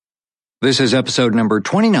This is episode number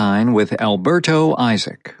 29 with Alberto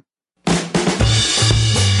Isaac.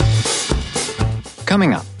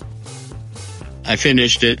 Coming up. I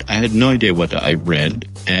finished it. I had no idea what I read.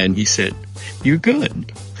 And he said, "You're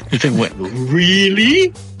good." And I went,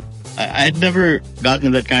 "Really?" I'd never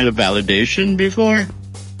gotten that kind of validation before.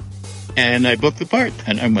 And I booked the part.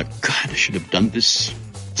 And I went, God, I should have done this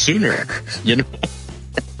sooner.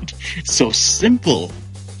 So simple.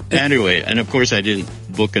 Anyway, and of course I didn't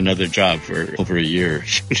book another job for over a year.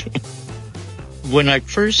 When I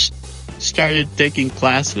first started taking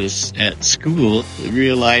classes at school, I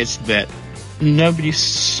realized that nobody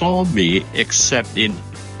saw me except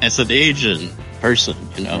as an Asian person,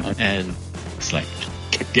 and it's like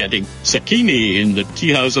getting sakini in the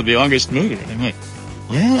tea house of the August moon. And I'm like,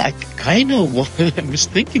 well, I kind of I was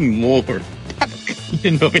thinking more,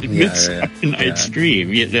 in Midsummer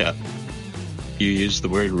Stream, You use the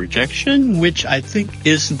word rejection, which I think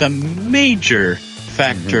is the major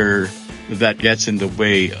factor that gets in the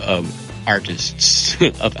way of artists,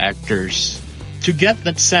 of actors, to get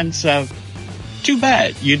that sense of, too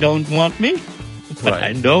bad, you don't want me, but right.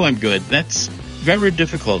 I know I'm good. That's very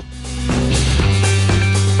difficult.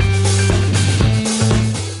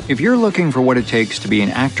 If you're looking for what it takes to be an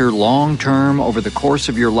actor long-term over the course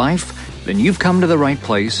of your life, then you've come to the right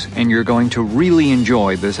place, and you're going to really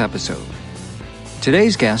enjoy this episode.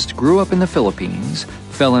 Today's guest grew up in the Philippines,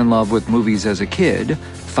 fell in love with movies as a kid,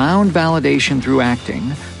 found validation through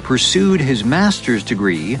acting, pursued his master's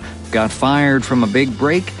degree, got fired from a big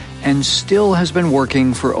break, and still has been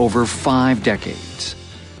working for over 5 decades.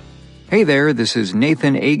 Hey there, this is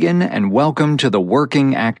Nathan Agan, and welcome to the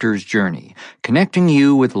Working Actor's Journey, connecting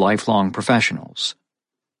you with lifelong professionals.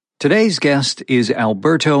 Today's guest is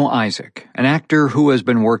Alberto Isaac, an actor who has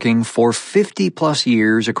been working for 50-plus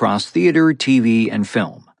years across theater, TV, and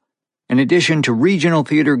film. In addition to regional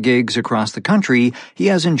theater gigs across the country, he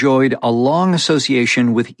has enjoyed a long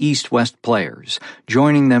association with East West Players,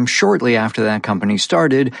 joining them shortly after that company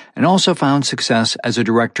started, and also found success as a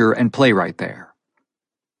director and playwright there.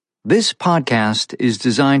 This podcast is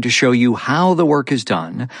designed to show you how the work is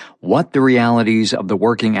done, what the realities of the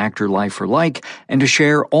working actor life are like, and to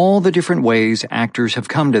share all the different ways actors have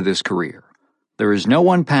come to this career. There is no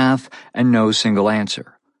one path and no single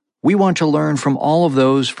answer. We want to learn from all of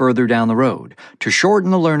those further down the road, to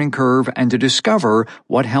shorten the learning curve and to discover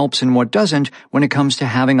what helps and what doesn't when it comes to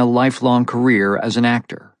having a lifelong career as an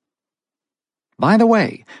actor. By the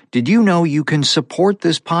way, did you know you can support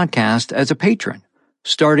this podcast as a patron?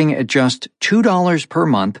 Starting at just $2 per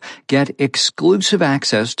month, get exclusive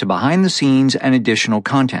access to behind-the-scenes and additional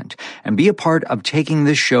content, and be a part of taking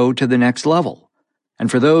this show to the next level. And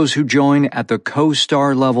for those who join at the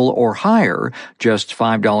co-star level or higher, just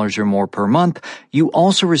 $5 or more per month, you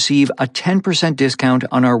also receive a 10% discount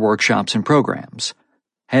on our workshops and programs.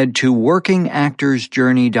 Head to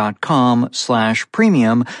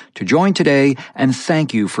workingactorsjourney.com/premium to join today, and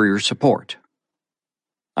thank you for your support.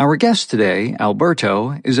 Our guest today,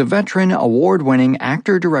 Alberto, is a veteran award-winning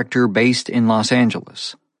actor-director based in Los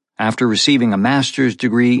Angeles. After receiving a master's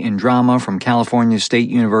degree in drama from California State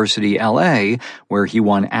University, LA, where he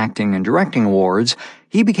won acting and directing awards,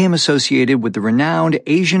 he became associated with the renowned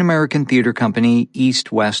Asian American theater company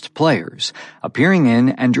East West Players, appearing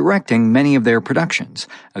in and directing many of their productions,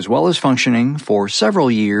 as well as functioning for several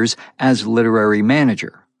years as literary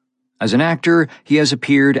manager. As an actor, he has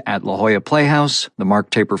appeared at La Jolla Playhouse, the Mark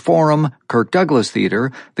Taper Forum, Kirk Douglas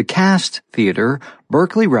Theater, the Cast Theater,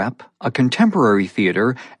 Berkeley Rep, a contemporary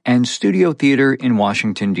theater, and Studio Theater in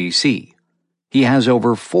Washington, D.C. He has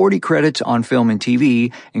over 40 credits on film and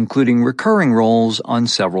TV, including recurring roles on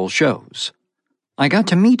several shows. I got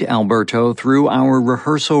to meet Alberto through our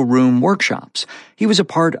rehearsal room workshops. He was a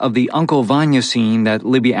part of the Uncle Vanya scene that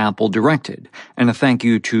Libby Apple directed, and a thank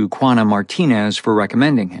you to Juana Martinez for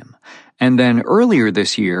recommending him. And then earlier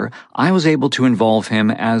this year, I was able to involve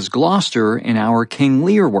him as Gloucester in our King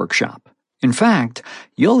Lear workshop. In fact,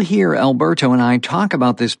 you'll hear Alberto and I talk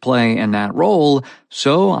about this play and that role,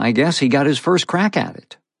 so I guess he got his first crack at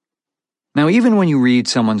it. Now, even when you read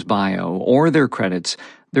someone's bio or their credits,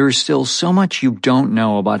 there is still so much you don't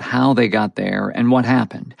know about how they got there and what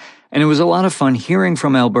happened, and it was a lot of fun hearing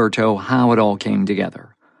from Alberto how it all came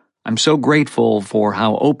together. I'm so grateful for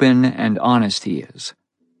how open and honest he is.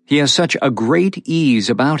 He has such a great ease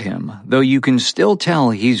about him, though you can still tell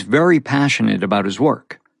he's very passionate about his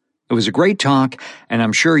work. It was a great talk, and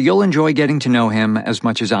I'm sure you'll enjoy getting to know him as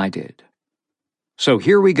much as I did. So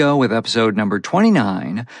here we go with episode number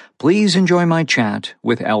 29. Please enjoy my chat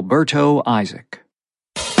with Alberto Isaac.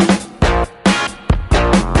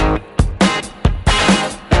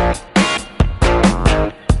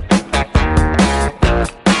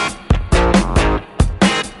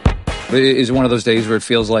 Is it one of those days where it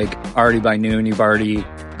feels like already by noon you've already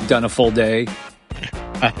done a full day?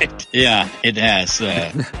 Yeah, it has.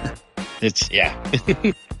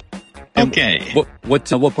 Okay. What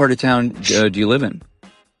part of town do you live in?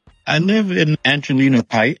 I live in Angelino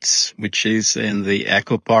Heights, which is in the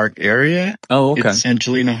Echo Park area. Oh, okay.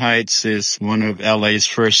 Angelino Heights is one of LA's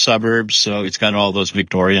first suburbs, so it's got all those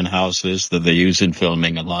Victorian houses that they use in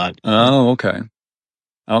filming a lot. Oh, okay.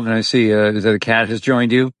 Oh, and I see. Is that a cat has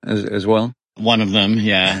joined you as well? One of them,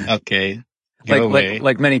 yeah. Okay.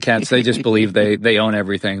 Like many cats, they just believe they own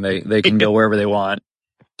everything. They can go wherever they want.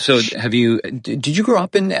 So did you grow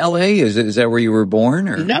up in LA? Is that where you were born?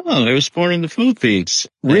 Or? No, I was born in the Philippines.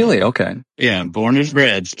 Really? Okay. Yeah, born and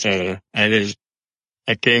bred. So I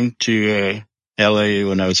came to LA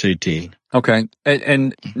when I was 18. Okay.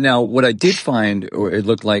 And now what I did find, it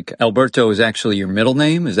looked like Alberto is actually your middle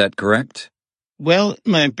name. Is that correct? Well,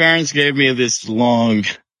 my parents gave me this long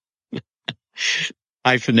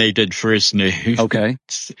hyphenated first name. Okay.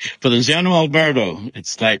 Feliciano Alberto.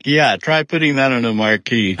 It's like, yeah, try putting that on a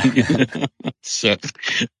marquee. So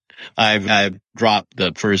I've dropped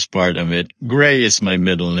the first part of it. Gray is my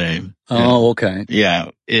middle name. Oh, okay. Yeah,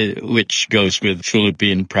 which goes with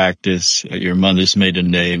Philippine practice. Your mother's maiden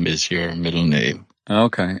name is your middle name.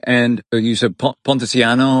 Okay. And you said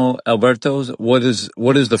Pontesiano Alberto. What is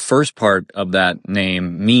the first part of that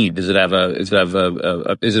name mean? Is it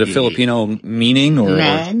a Filipino meaning or?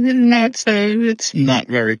 No, it's not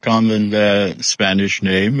very common, Spanish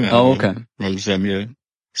name. Oh, okay. From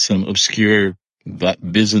some obscure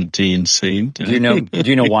Byzantine saint. Do you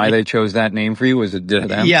know why they chose that name for you? Was it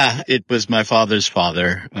them? Yeah, it was my father's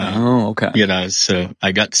father. Oh, okay. So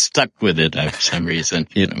I got stuck with it for some reason.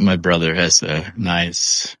 My brother has a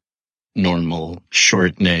nice, normal,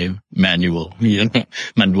 short name, Manuel,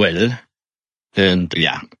 Manuel. And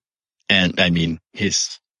yeah. And I mean,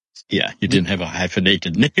 you didn't have a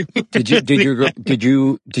hyphenated name. Did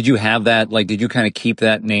you have that? Like, did you kind of keep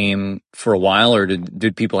that name for a while, or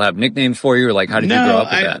did people have nicknames for you, or like how did you grow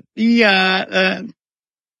up with that? Yeah,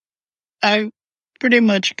 I pretty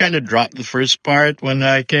much kind of dropped the first part when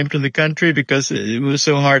I came to the country because it was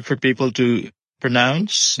so hard for people to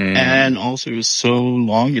pronounce, and also it was so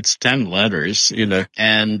long. It's 10 letters,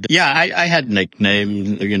 and yeah, I had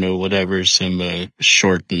nicknames, whatever, some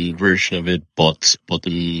shortened version of it, Bots,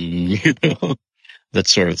 Bottom, that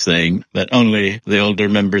sort of thing. But only the older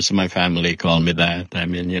members of my family call me that. I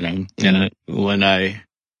mean, when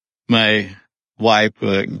my wife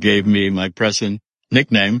gave me my present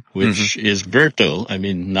nickname, which is Berto. I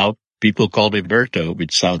mean, now people call me Berto,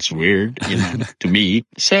 which sounds weird, to me.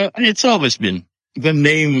 So the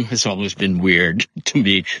name has always been weird to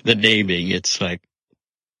me. The naming, it's like,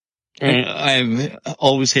 I've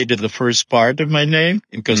always hated the first part of my name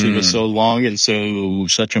because it was so long and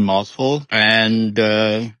such a mouthful. And,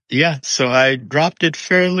 so I dropped it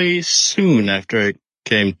fairly soon after I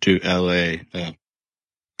came to LA.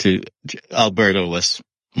 To Alberto was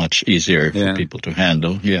much easier for people to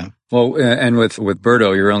handle. Yeah. Well, and with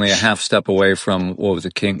Berto, you're only a half step away from, what was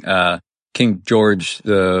it, King George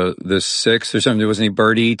the Sixth or something. Wasn't he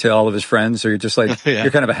Bertie to all of his friends? So you're just like, you're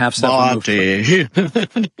kind of a half step removed.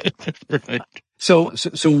 Right. So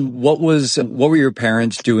what were your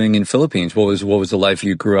parents doing in Philippines? What was the life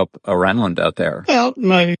you grew up around out there? Well,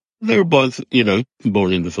 they were both,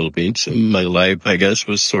 born in the Philippines. My life, I guess,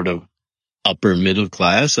 was sort of upper middle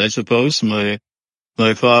class, I suppose. My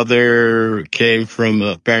father came from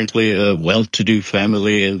apparently a well-to-do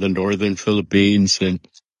family in the northern Philippines, and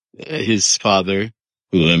his father,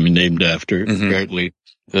 who I'm named after, apparently,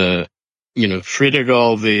 frittered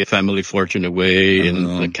all the family fortune away in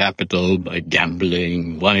the capital by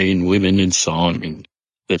gambling, wine, women, and song, and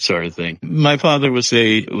that sort of thing. My father was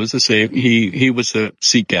the same. He was a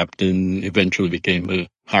sea captain, eventually became a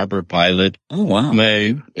harbor pilot. Oh, wow.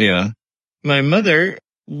 My mother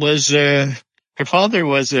was, her father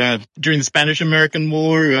was, during the Spanish-American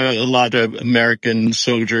War, a lot of American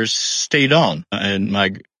soldiers stayed on, and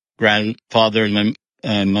my grandfather and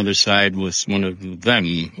my mother's side was one of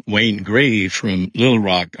them, Wayne Gray from Little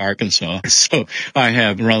Rock, Arkansas. So I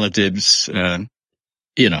have relatives, so I'm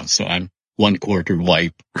 1/4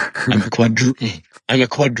 white. I'm a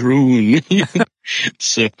quadroon.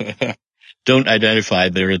 So don't identify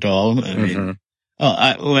there at all. I mean,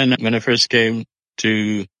 when I first came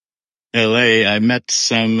to LA, I met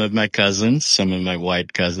some of my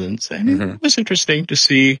white cousins, and it was interesting to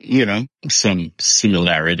see, some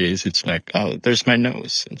similarities. It's like, oh, there's my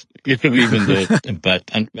nose,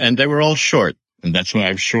 and they were all short, and that's why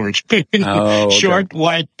I'm short. Short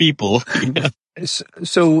white people.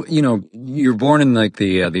 So, you're born in like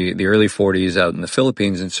the early 40s out in the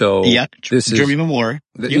Philippines. And so during the war.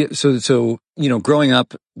 Yep. So, growing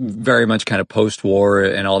up very much kind of post-war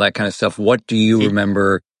and all that kind of stuff, what do you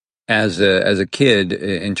remember as a kid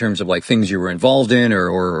in terms of like things you were involved in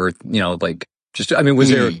or like just, I mean, was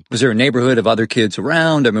there a neighborhood of other kids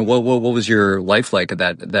around? I mean, what was your life like at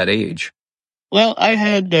that age? Well, I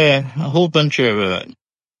had a whole bunch of,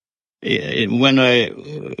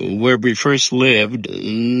 where we first lived,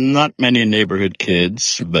 not many neighborhood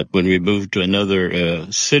kids, but when we moved to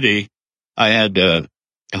another city, I had a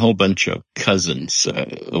whole bunch of cousins.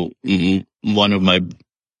 One of my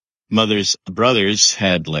mother's brothers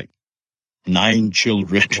had like 9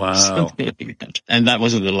 children. Wow. Like that. And that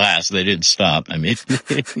wasn't the last. They didn't stop. I mean,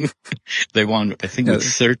 they wanted, I think, with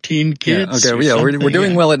 13 kids. Yeah, okay. Yeah, we're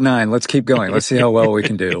doing well at 9. Let's keep going. Let's see how well we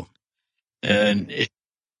can do.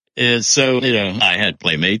 And so, I had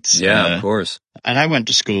playmates. Yeah, of course. And I went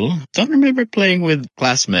to school. Don't remember playing with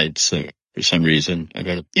classmates for some reason.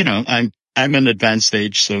 I'm an advanced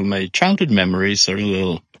age, so my childhood memories are a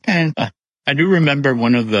little. I do remember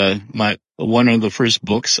one of the first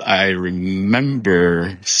books I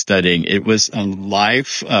remember studying. It was a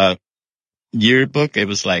life yearbook. It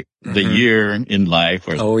was like the year in life.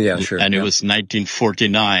 Oh yeah, sure. And it was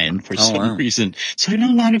 1949 for some reason. So I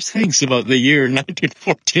know a lot of things about the year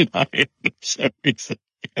 1949 for some reason.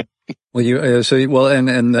 Well,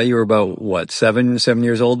 and you were about what, 7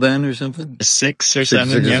 years old then, or something? 6 or 7.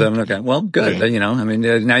 6 or 7. Okay. Well, good. Yeah. I mean,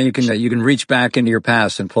 now you can reach back into your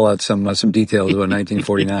past and pull out some details about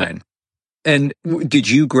 1949. And did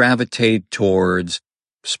you gravitate towards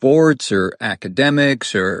sports or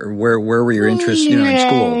academics, or where were your interests, in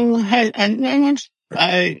school?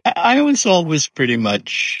 I was always pretty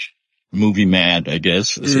much movie mad, I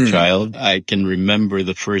guess, as a child. I can remember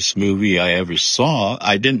the first movie I ever saw.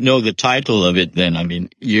 I didn't know the title of it then. I mean,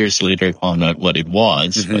 years later I found out what it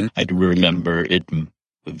was, but I do remember it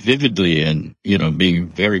vividly and, being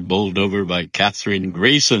very bowled over by Katherine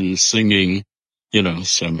Grayson singing,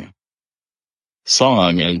 some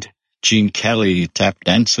song, and Gene Kelly tap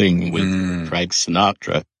dancing with Frank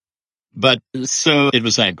Sinatra. But so it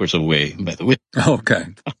was Anchors Away, by the way. Okay.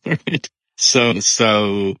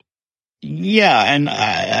 So yeah, and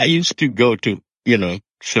I used to go to,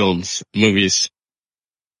 films, movies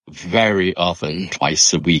very often,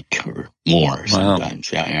 twice a week or more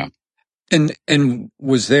sometimes. Yeah. And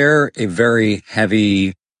was there a very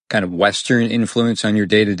heavy kind of Western influence on your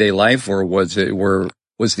day-to-day life, or was the,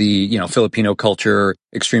 Filipino culture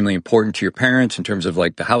extremely important to your parents in terms of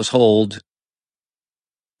like the household?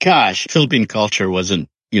 Gosh, Philippine culture wasn't,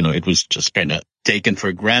 it was just kind of taken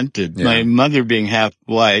for granted. Yeah. My mother being half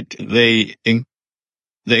white, they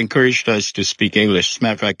encouraged us to speak English. As a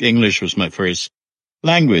matter of fact, English was my first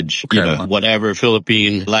language. Okay. Whatever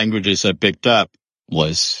Philippine languages I picked up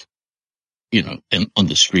was, on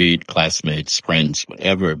the street, classmates, friends,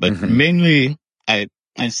 whatever. But mainly I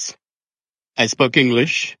spoke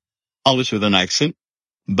English, always with an accent,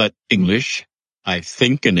 but English. I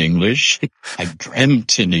think in English. I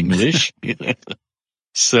dreamt in English.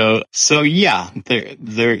 So yeah,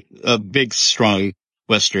 they're a big, strong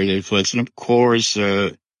Western influence. And of course,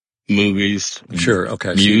 movies,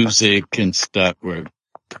 music and stuff were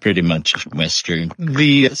pretty much Western.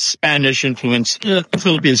 The Spanish influence, the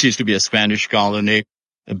Philippines used to be a Spanish colony,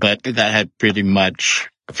 but that had pretty much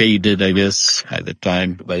faded, I guess, by the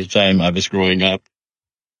time I was growing up.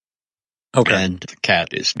 Okay. And the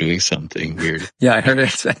cat is doing something weird. Yeah, I heard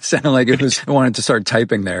it. It sounded like it wanted to start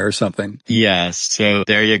typing there or something. Yeah, so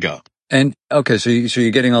there you go. And okay, so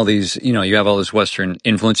you're getting all these, you have all this Western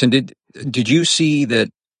influence. And did you see that,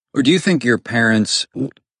 or do you think your parents,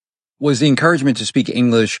 was the encouragement to speak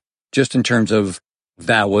English just in terms of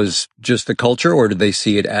that was just the culture, or did they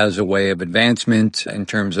see it as a way of advancement in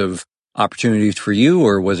terms of opportunities for you,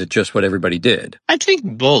 or was it just what everybody did? I think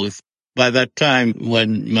both. By that time,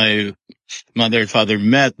 when my mother and father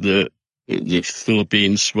met, the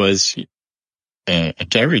Philippines was a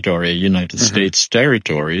territory, United States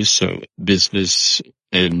territory. So business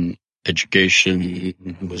and education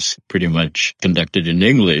was pretty much conducted in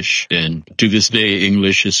English. And to this day,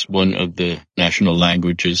 English is one of the national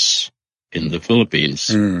languages in the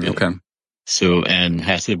Philippines. Okay. So, and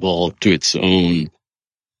has evolved to its own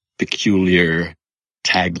peculiar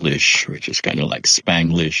Taglish, which is kind of like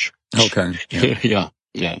Spanglish. Okay. Yeah.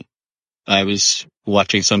 I was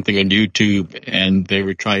watching something on YouTube and they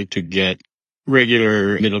were trying to get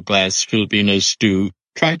regular middle class Filipinos to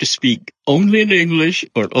try to speak only in English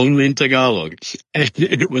or only in Tagalog. And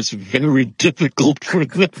it was very difficult for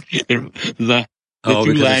them. The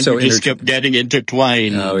two languages kept getting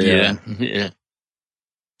intertwined. Oh, yeah. Yeah.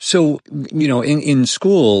 So, in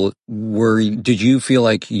school, did you feel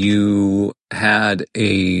like you had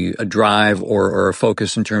a drive or a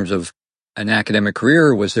focus in terms of an academic career?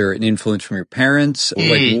 Or was there an influence from your parents?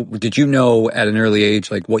 Like, did you know at an early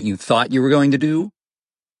age, like what you thought you were going to do?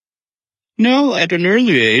 No, at an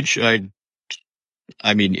early age,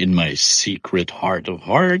 I mean, in my secret heart of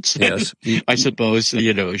hearts, Yes. I suppose,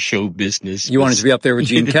 show business. You wanted to be up there with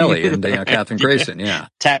Gene Kelly and Catherine Grayson, yeah.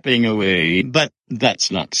 Tapping away. But that's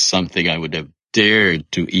not something I would have dared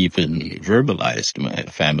to even verbalize to my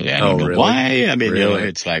family. I don't know why. I mean, Really?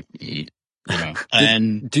 It's like,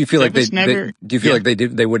 and do you feel like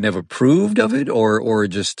they wouldn't have approved of it, or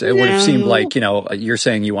just it would have seemed like you're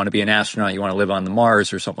saying you want to be an astronaut, you want to live on the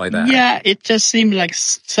Mars or something like that? Yeah, it just seemed like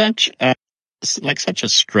such a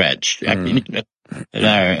stretch. I mean,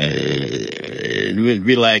 it would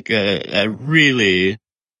be like a really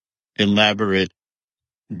elaborate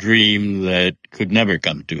dream that could never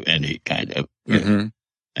come to any kind of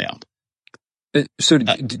yeah. So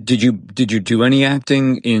did you do any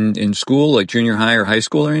acting in school, like junior high or high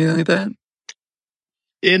school or anything like that?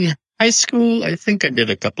 In high school, I think I did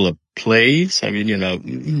a couple of plays. I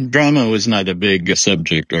mean, drama was not a big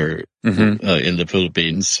subject or in the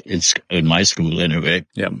Philippines. It's in my school anyway.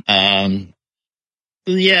 Yeah.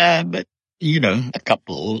 Yeah, but a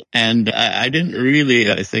couple, and I didn't really,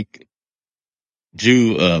 I think,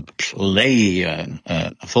 do a play,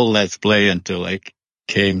 a full-length play until I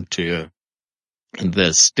came to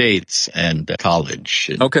the States and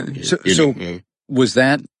college. Okay. So was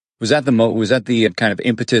that the kind of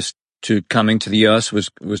impetus to coming to the U.S. was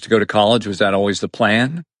to go to college? Was that always the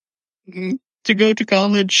plan? To go to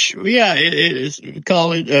college? Yeah, it is.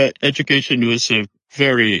 College education was a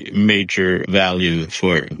very major value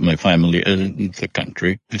for my family and the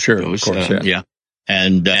country. Sure, of course, yeah.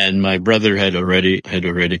 And my brother had already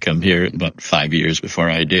come here about 5 years before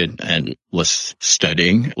I did and was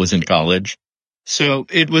studying, was in college. So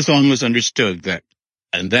it was almost understood that,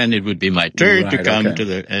 and then it would be my turn to come to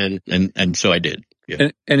the, and so I did. Yeah.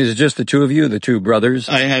 And is it just the two of you, the two brothers?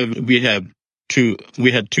 We had two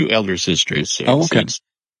elder sisters. So okay.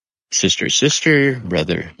 Sister,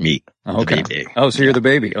 brother, me. Okay. The baby. Oh, so you're the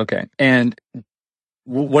baby. Okay. And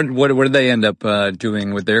what did they end up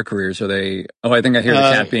doing with their careers? Are they? Oh, I think I hear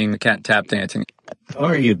the cat tap dancing. How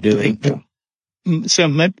are you doing? So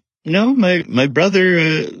my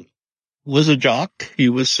brother was a jock. He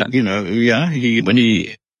was, when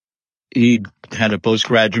he had a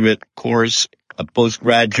postgraduate course, a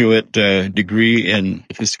postgraduate degree in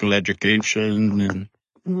physical education. And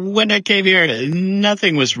when I came here,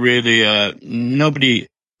 nothing was really, nobody.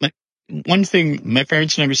 One thing, my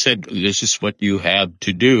parents never said, this is what you have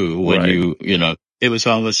to do when it was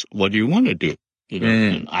always, what do you want to do?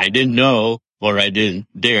 And I didn't know, or I didn't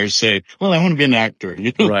dare say, well, I want to be an actor,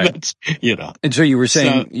 Right. And so you were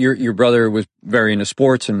saying your brother was very into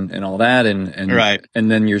sports and all that, and right.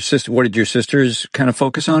 And then your sister, what did your sisters kind of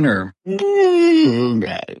focus on, or?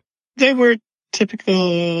 They were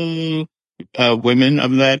typical women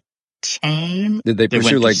of that time. Did they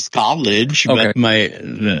pursue went to college? Okay. But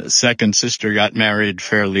the second sister got married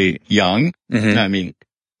fairly young. I mean,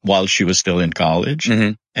 while she was still in college,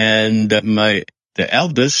 and the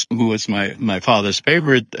eldest, who was my father's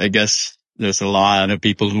favorite, I guess there's a lot of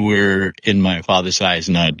people who were in my father's eyes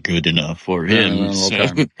not good enough for him. Okay.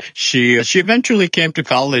 So she eventually came to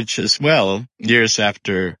college as well, years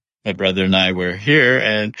after my brother and I were here,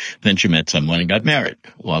 and then she met someone and got married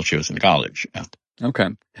while she was in college. Okay.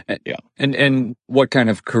 Yeah. And what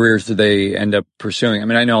kind of careers did they end up pursuing? I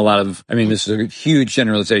mean, this is a huge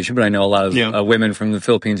generalization, but I know a lot of women from the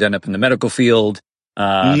Philippines end up in the medical field.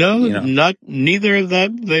 Not neither of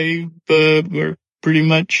that. They were pretty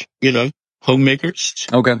much, homemakers.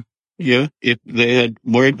 Okay. Yeah. If they had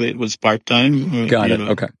work, it was part-time. Got it.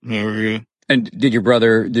 Okay. And did your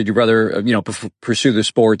brother, pursue the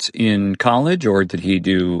sports in college, or did he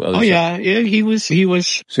do other stuff? Yeah, he was. So he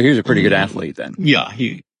was a pretty good athlete then. Yeah,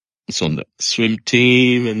 he was on the swim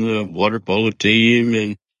team and the water polo team,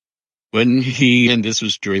 and and this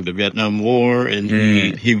was during the Vietnam War,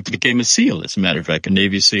 and he became a SEAL, as a matter of fact, a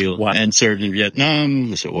Navy SEAL, and served in Vietnam,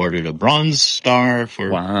 was awarded a Bronze Star for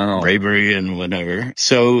bravery and whatever.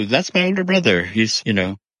 So that's my older brother. He's,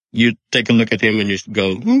 you take a look at him and you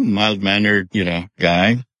go, mild-mannered,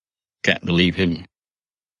 guy. Can't believe him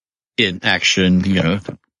in action,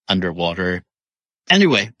 underwater.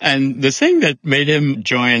 Anyway, and the thing that made him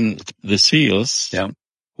join the SEALs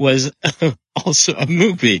was also a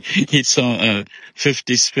movie. He saw a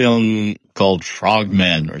 50s film called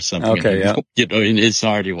Frogman or something. Okay, yeah. In his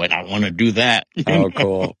heart, he went, I want to do that. Oh,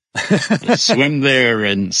 cool. swim there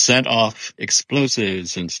and set off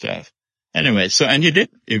explosives and stuff. Anyway, and he did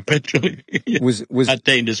eventually was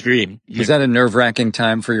attain his dream. Was that a nerve-wracking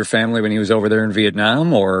time for your family when he was over there in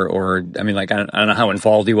Vietnam, or I mean, like I don't know how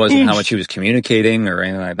involved he was and how much he was communicating or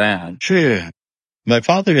anything like that. Sure. My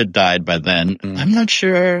father had died by then. I'm not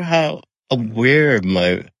sure how aware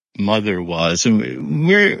my mother was. And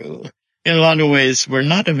we're, in a lot of ways, we're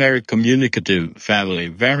not a very communicative family,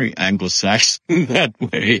 very Anglo-Saxon that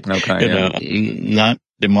way. Okay, not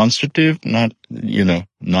demonstrative, not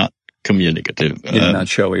communicative. Not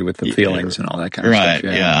showy with the feelings and all that kind of stuff.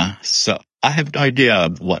 Right, yeah. So I have no idea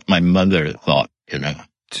of what my mother thought,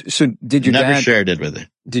 So did your Never dad... shared it with her.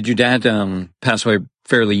 Did your dad pass away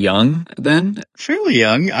fairly young then? Fairly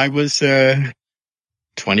young. I was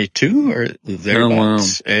 22 or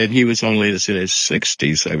thereabouts. And he was only in his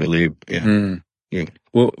 60s, I believe. Yeah. Yeah.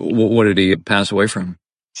 What did he pass away from?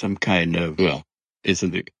 Some kind of,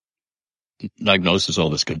 isn't the diagnosis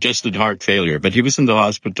always congested heart failure? But he was in the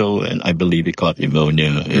hospital, and I believe he caught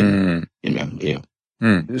pneumonia.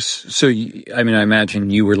 And, So, I mean, I imagine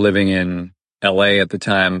you were living in L.A. at the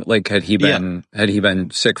time. Like, had he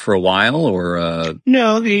been sick for a while, or?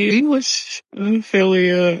 No, he was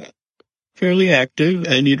fairly active,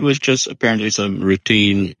 and it was just apparently some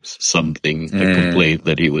routine something, a complaint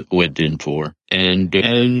that he went in for,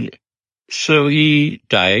 and so he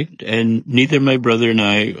died, and neither my brother and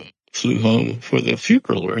I flew home for the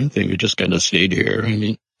funeral or anything. We just kind of stayed here. I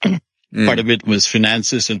mean, part of it was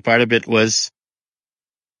finances, and part of it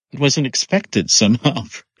wasn't expected somehow.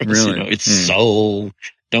 Really? It's so,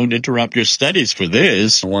 don't interrupt your studies for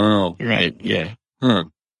this. Wow. Right, yeah. Huh.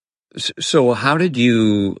 So how did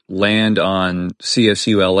you land on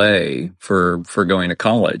CSULA for going to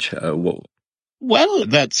college? Well,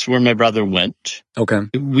 that's where my brother went. Okay.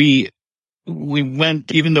 We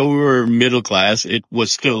went, even though we were middle class, it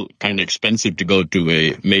was still kind of expensive to go to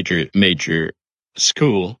a major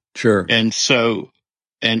school. Sure. And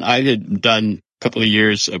I had done a couple of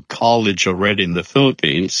years of college already in the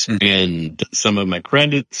Philippines, and some of my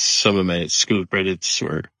school credits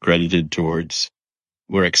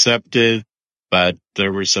were accepted, but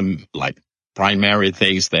there were some like primary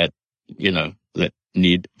things that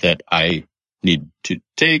I need to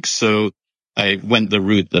take. So I went the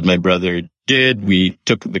route that my brother did. We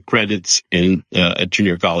took the credits in a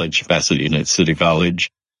junior college, Pasadena City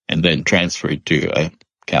College, and then transferred to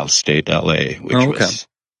Cal State LA, which was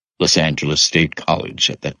Los Angeles State College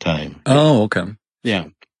at that time. Oh, okay. Yeah.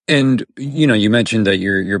 And, you mentioned that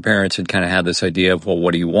your parents had kind of had this idea of, well,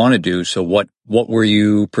 what do you want to do? So what were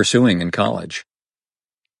you pursuing in college?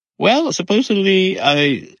 Well, supposedly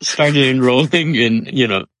I started enrolling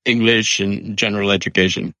in, English and general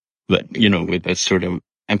education, but, with a sort of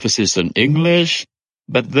emphasis on English.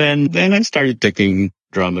 But then I started taking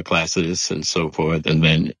drama classes and so forth, and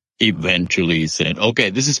then eventually said, okay,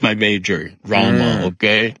 this is my major, drama,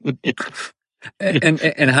 okay?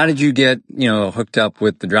 And how did you get, hooked up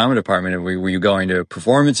with the drama department? Were you going to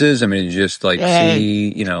performances? I mean, did you just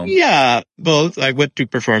see, Yeah, both. I went to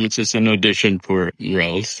performances and auditioned for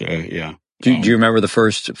roles. Yeah. Do you remember the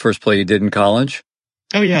first play you did in college?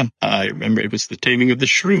 Oh yeah, I remember it was The Taming of the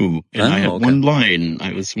Shrew, and I had one line.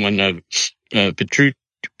 I was one of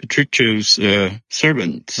Petruccio's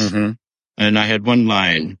servants, and I had one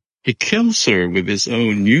line. He kills her with his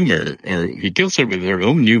own humor, or he kills her with her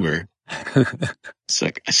own humor. It's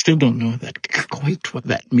like, I still don't know quite what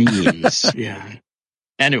that means. Yeah.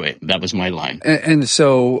 Anyway, that was my line. And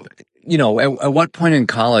so, at what point in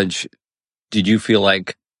college did you feel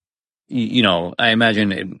like, I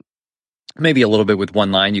imagine maybe a little bit with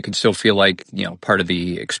one line, you can still feel like, part of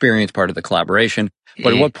the experience, part of the collaboration.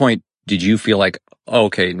 But at what point did you feel like,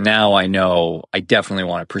 okay, now I know I definitely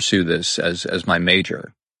want to pursue this as my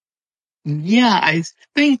major? Yeah, I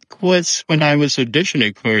think was when I was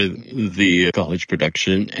auditioning for the college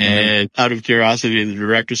production, and out of curiosity, the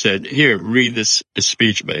director said, here, read a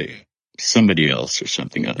speech by somebody else or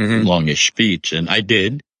something, a longish speech. And I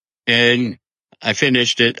did, and I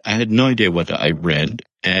finished it. I had no idea what I read,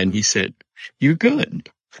 and he said, you're good.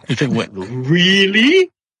 And I went,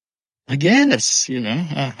 really? I guess,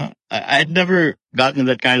 I'd never gotten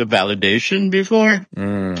that kind of validation before,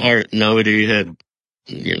 or nobody had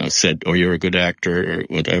said, oh, you're a good actor or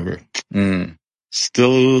whatever.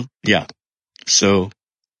 Still, yeah. So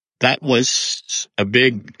that was a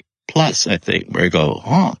big plus, I think, where I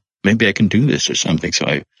go, maybe I can do this or something. So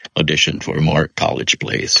I auditioned for more college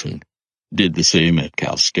plays and did the same at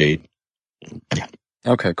Cal State. Yeah.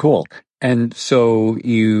 Okay, cool. And so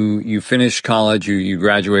you finished college, you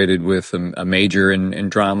graduated with a major in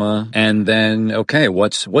drama, and then okay,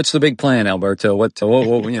 what's the big plan, Alberto? What.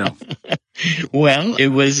 Well,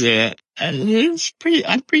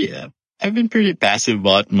 I've been pretty passive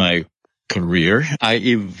about my career. I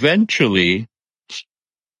eventually,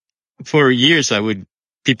 for years,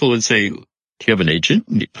 people would say, "Do you have an agent?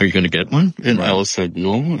 Are you going to get one?" And I always said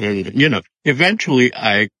no. And eventually,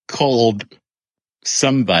 I called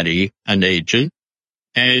somebody, an agent,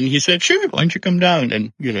 and he said, "Sure, why don't you come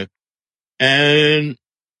down?" And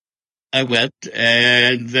I went,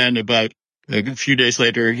 and then about a few days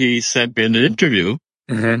later, he sent me an interview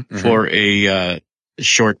for a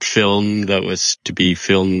short film that was to be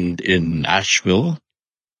filmed in Nashville.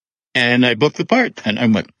 And I booked the part. And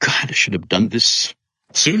I'm like, God, I should have done this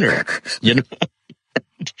sooner.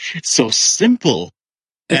 It's so simple.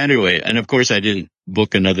 Anyway, and of course, I didn't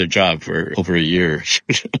book another job for over a year.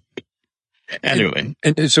 Anyway.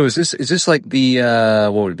 And so is this like the,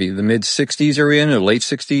 what would it be, the mid-60s are we in, or late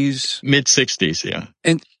 60s? Mid-60s, yeah.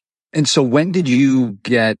 And so when did you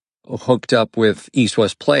get hooked up with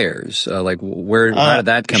East-West Players? How did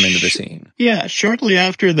that come into the scene? Yeah, shortly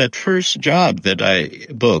after that first job that I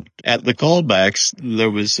booked, at the callbacks,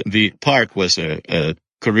 the part was a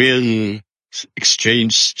Korean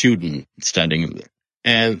exchange student standing there.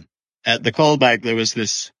 And at the callback, there was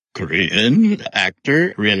this Korean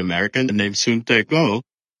actor, Korean American, named Soon Tae-ko,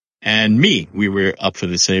 and me. We were up for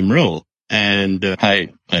the same role. And I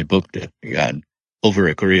booked it. God, over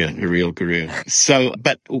a real Korean. So,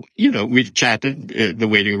 but, we chatted in the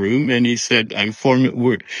waiting room, and he said,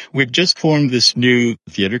 we've just formed this new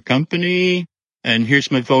theater company, and here's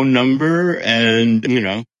my phone number, and,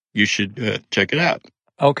 you should check it out.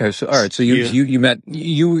 Okay, so all right, so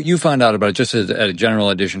you found out about it just at a general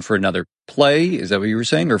audition for another play. Is that what you were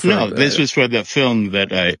saying, or for no? This was for the film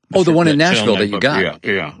that I. Oh, the one in Nashville that you got.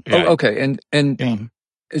 Yeah. Oh, okay, and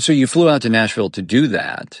so you flew out to Nashville to do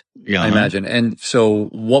that. Yeah, I imagine. And so,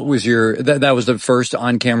 what was that was the first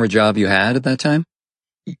on-camera job you had at that time?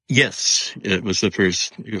 Yes, it was the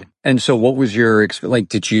first. Yeah. And so what was your,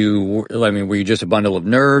 were you just a bundle of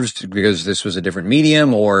nerves because this was a different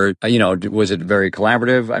medium, or, was it very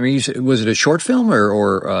collaborative? I mean, was it a short film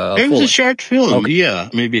or it was a short film. Okay. Yeah,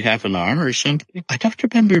 maybe half an hour or something. I don't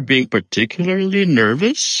remember being particularly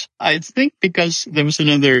nervous. I think because there was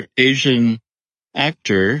another Asian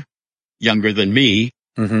actor, younger than me,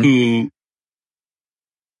 who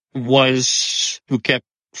kept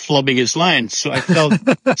flubbing his lines. So I felt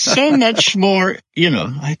so much more,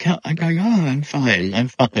 I'm fine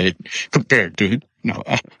compared to, no.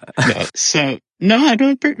 So, no, I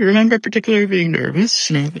don't remember particularly being nervous.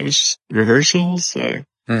 There was rehearsals. I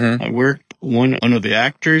worked one of the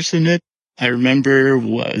actors in it. I remember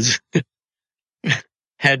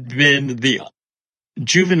had been the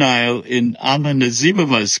juvenile in Anna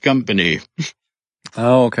Nazimova's company.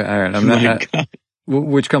 Oh, okay. All right.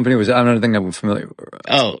 Which company was that? I don't think I'm familiar with.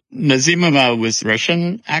 Oh, Nazimova was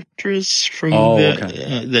Russian actress from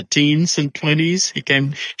the teens and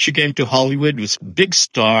 20s. She came to Hollywood, was a big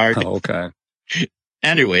star. Oh, okay.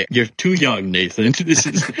 Anyway, you're too young, Nathan.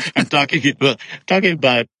 I'm talking about,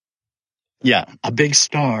 a big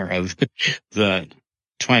star of the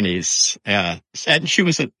 20s. And she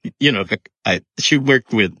was she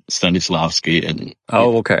worked with Stanislavski and.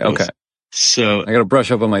 Oh, okay. So I got to brush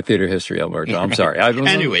up on my theater history, Alberto. I'm sorry.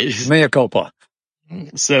 Anyways, mea culpa.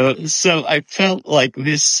 So I felt like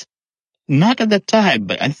this, not at the time,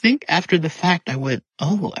 but I think after the fact, I went,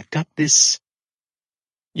 "Oh, I've got this,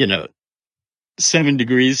 7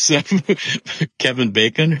 Degrees of Kevin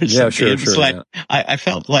Bacon." Or yeah, something. Sure. I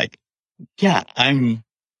felt like, I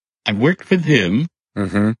worked with him,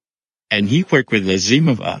 and he worked with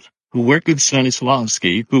Nazimova, who worked with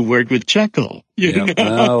Stanislavski, who worked with Chekhov.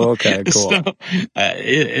 Oh, okay, cool. So,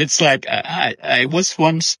 it's like, I was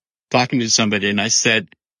once talking to somebody and I said,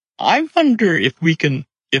 I wonder if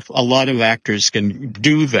a lot of actors can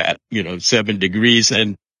do that, 7 Degrees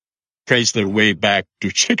and trace their way back to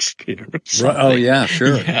Shakespeare. Oh, yeah,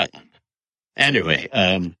 sure. Yeah. Anyway,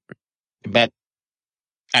 but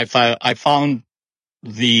I found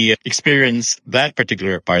the experience, that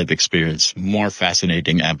particular part of the experience, more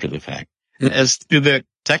fascinating after the fact. As to the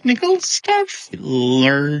technical stuff,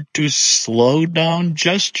 learn to slow down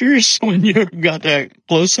gestures when you've got a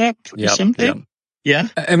close-up or something. Yeah.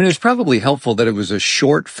 I mean, it's probably helpful that it was a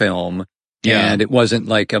short film and it wasn't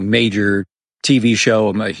like a major TV show,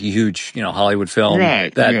 a huge, Hollywood film.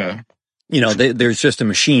 Right. There's just a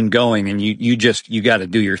machine going and you got to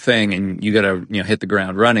do your thing and you got to, hit the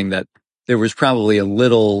ground running. That there was probably a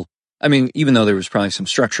little, even though there was probably some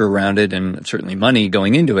structure around it and certainly money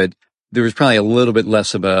going into it, there was probably a little bit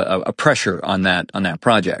less of a pressure on that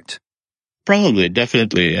project. Probably,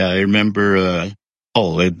 definitely. I remember,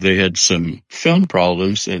 they had some film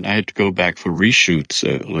problems and I had to go back for reshoots,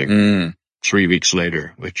 3 weeks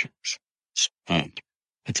later, which, I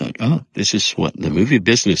thought, this is what the movie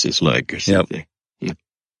business is like or something. Yep.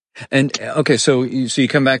 And okay, so you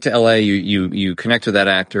come back to LA, you connect with that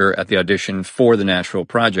actor at the audition for the Nashville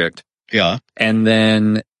project. Yeah. And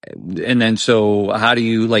then so how do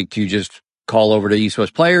you just call over to East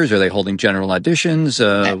West Players? Are they holding general auditions?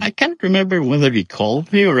 I can't remember whether he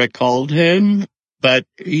called me or I called him, but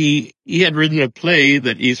he had written a play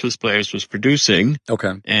that East West Players was producing.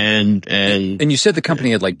 Okay. And you said the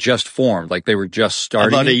company had just formed, they were just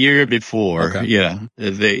starting? About a year before. Okay. Yeah.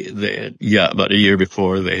 About a year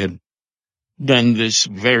before they had done this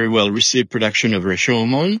very well received production of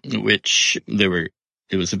Rejection, which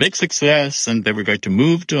it was a big success and they were going to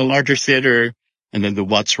move to a larger theater. And then the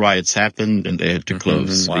Watts riots happened and they had to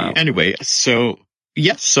close. Wow. Anyway,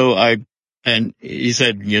 and he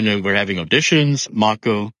said, we're having auditions.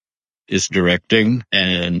 Mako is directing.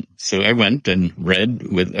 And so I went and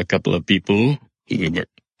read with a couple of people.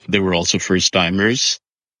 They were also first timers.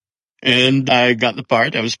 And I got the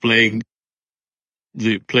part. I was playing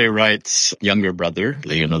the playwright's younger brother,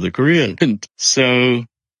 playing another Korean. And so,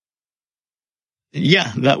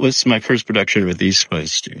 yeah, that was my first production with East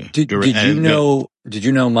West. Did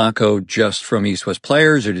you know Mako just from East West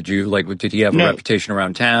Players, or did he have a reputation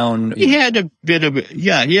around town? He had he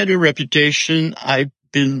had a reputation. I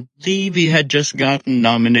believe he had just gotten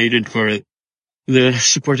nominated for the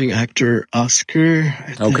supporting actor Oscar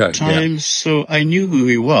at that time. Yeah. So I knew who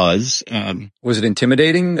he was. Was it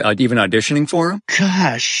intimidating, even auditioning for him?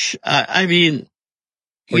 Gosh, I mean,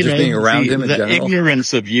 or just being around him in general? The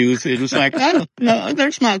ignorance of youth. It was like, I don't know,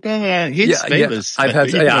 there's Mako. He's famous. Yeah.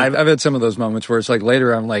 I've had some of those moments where it's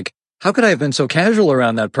later I'm like, how could I have been so casual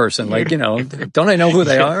around that person? Don't I know who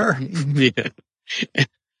they are? Yeah.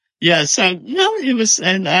 Yeah. So no,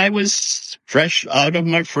 and I was fresh out of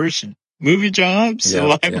my first movie job.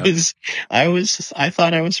 So I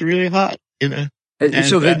thought I was really hot, And,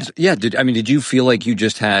 did you feel like you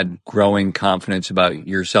just had growing confidence about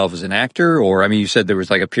yourself as an actor? Or, you said there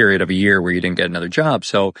was a period of a year where you didn't get another job.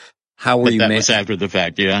 So how were you? That was after the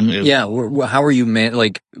fact, yeah. Yeah. How were you,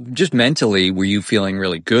 just mentally, were you feeling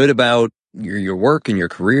really good about your work and your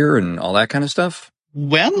career and all that kind of stuff?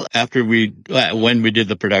 Well, after when we did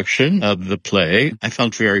the production of the play, I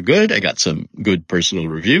felt very good. I got some good personal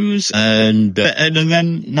reviews and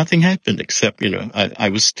then nothing happened except, I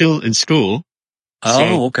was still in school.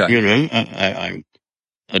 Oh, okay. I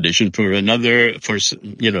auditioned for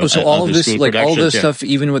so all of this, all this stuff,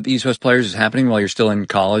 even with East West Players, is happening while you're still in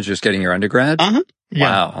college, just getting your undergrad? Uh-huh. Yeah.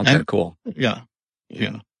 Wow. Okay, cool. Yeah.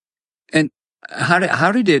 Yeah. And how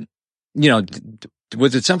did it,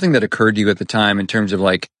 was it something that occurred to you at the time in terms of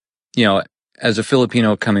as a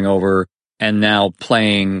Filipino coming over and now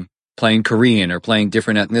playing Korean or playing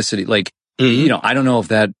different ethnicity? I don't know if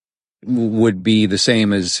that would be the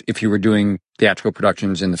same as if you were doing theatrical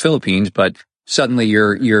productions in the Philippines, but suddenly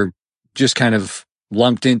you're just kind of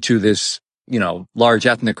lumped into this, large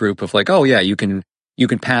ethnic group of you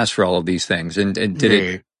can pass for all of these things. And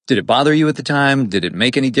did it bother you at the time? Did it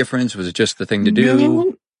make any difference? Was it just the thing to do?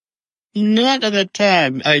 No, not at that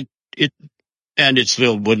time. It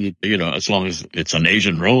still wouldn't, as long as it's an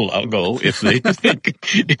Asian role, I'll go if they think,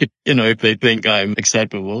 if they think I'm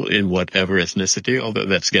acceptable in whatever ethnicity, although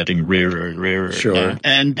that's getting rarer and rarer. Sure.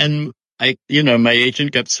 And I, my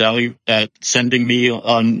agent kept sending me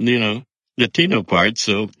on, Latino parts.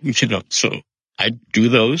 So, so I do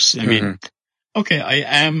those. I mean, okay,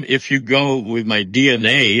 I am, if you go with my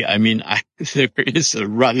DNA, there is a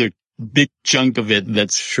rather big chunk of it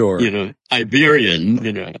that's,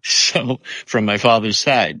 Iberian, so from my father's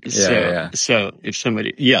side. So if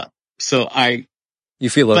somebody, so you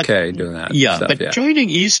feel okay doing that. Yeah. But joining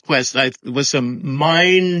East West, was a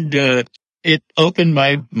mind, it opened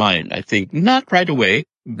my mind, I think, not right away,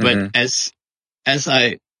 but as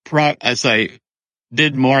I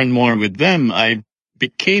did more and more with them, I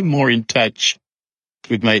became more in touch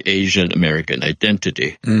with my Asian American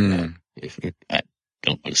identity. I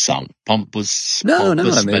don't want to sound pompous. No.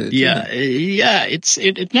 But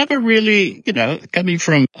it never really, coming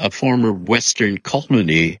from a former Western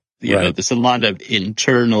colony, there's a lot of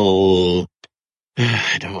internal,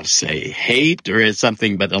 I don't want to say hate or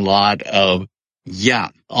something, but a lot of,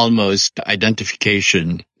 almost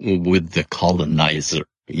identification with the colonizer.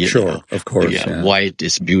 Of course. Yeah. White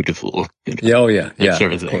is beautiful. That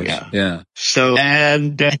sort of thing. Yeah. So,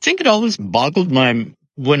 and I think it always boggled when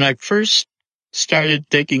I first started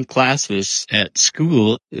taking classes at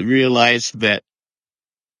school, realized that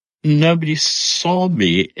nobody saw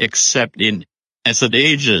me except as an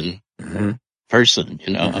Asian person.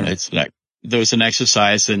 It's like there was an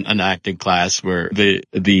exercise in an acting class where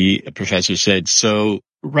the professor said, "So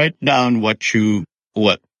write down what your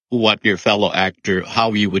fellow actor,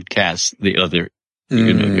 how you would cast the other,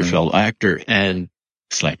 your fellow actor." And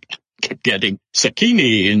it's like getting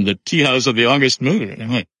Sakini in the Tea House of the August Moon. And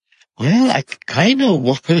I'm like, well, I kind of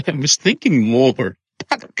was thinking more,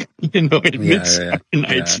 in Midsummer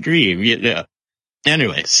Night's Dream,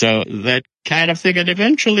 Anyway, so that kind of thing. And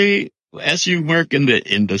eventually, as you work in the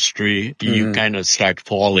industry, you kind of start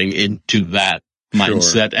falling into that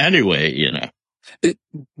mindset anyway,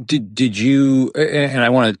 Did you, and I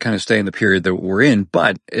want to kind of stay in the period that we're in,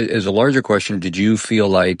 but as a larger question, did you feel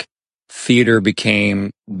like theater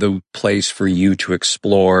became the place for you to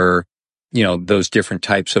explore, those different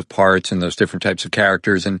types of parts and those different types of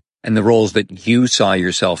characters and the roles that you saw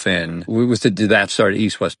yourself in? Did that start at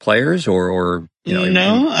East West Players or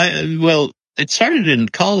No, well, it started in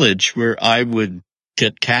college where I would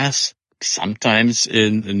get cast sometimes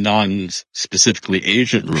in non-specifically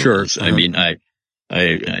Asian roles. Sure. I mean,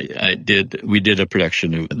 we did a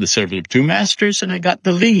production of The Servant of Two Masters, and I got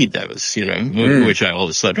the lead. That was, which I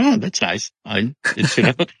always thought, oh, that's nice. And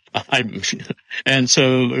so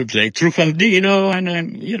like Trufaldino,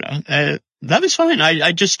 and that was fine.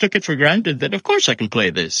 I just took it for granted that of course I can play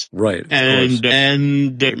this. Right.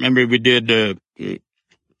 And remember we did,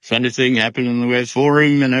 funny thing happened in the West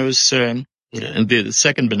Forum, and I was, in the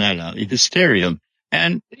second banana, Hysterium.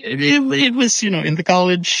 And it was, in the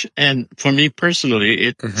college, and for me personally,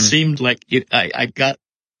 it seemed like I got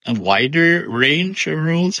a wider range of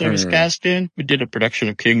roles I was cast in. We did a production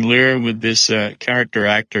of King Lear with this character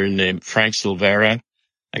actor named Frank Silvera,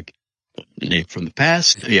 like name from the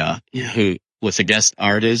past, who was a guest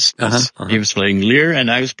artist. He was playing Lear, and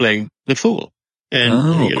I was playing the Fool.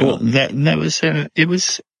 And cool. That was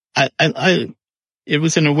it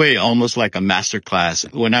was in a way almost like a master class.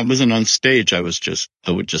 When I wasn't on stage, I would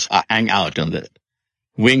just hang out on the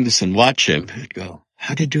wings and watch him. I'd go,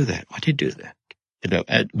 how did you do that? Why did you do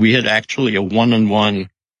that? We had actually a one-on-one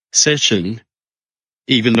session,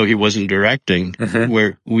 even though he wasn't directing,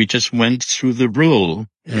 where we just went through the rule,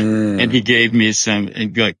 and he gave me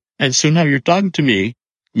and so now you're talking to me,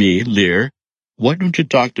 Lear, why don't you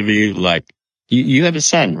talk to me like, you have a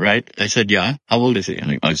son, right? I said, yeah. How old is he?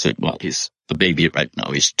 And I said, well, he's a baby right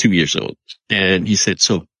now. He's 2 years old. And he said,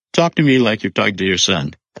 so talk to me like you're talking to your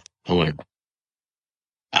son. I went,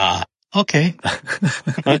 okay.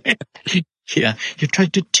 Yeah, you're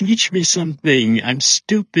trying to teach me something. I'm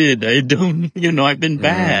stupid. I don't, I've been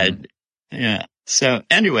bad. Yeah. So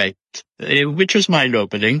anyway, which was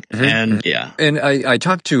mind-opening. And yeah. And I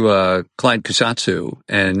talked to Clyde Kusatsu,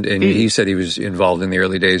 and he said he was involved in the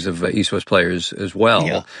early days of East West Players as well.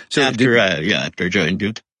 Yeah. So after I joined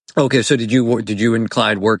Duke. Okay, so did you and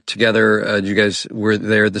Clyde work together? You guys were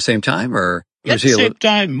there at the same time, or at the same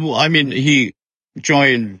time? Well, I mean, he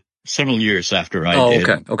joined several years after I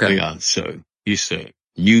did. Okay. Yeah, so he's a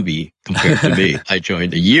newbie compared to me. I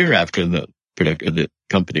joined a year after the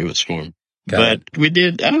company was formed. We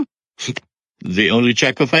did the only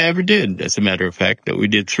Chekhov I ever did, as a matter of fact. That we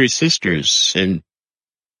did Three Sisters, and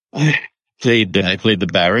I played the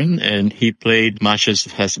Baron, and he played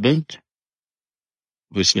Masha's husband,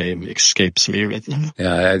 whose name escapes me right now.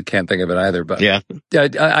 Yeah, I can't think of it either. But yeah,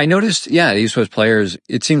 I noticed. Yeah, East West Players.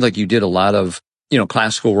 It seemed like you did a lot of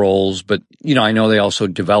classical roles, but I know they also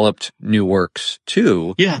developed new works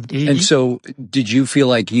too. Yeah, and so did you feel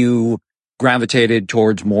like you gravitated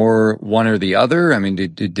towards more one or the other? I mean,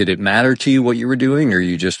 did it matter to you what you were doing, or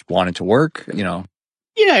you just wanted to work?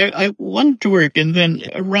 Yeah, I wanted to work, and then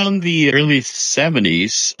around the early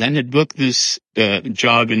 70s, I had booked this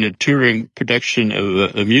job in a touring production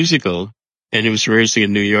of a musical, and it was rehearsing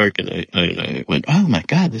in New York, and I went, oh my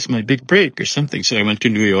God, this is my big break or something. So I went to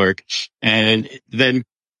New York, and then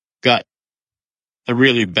got a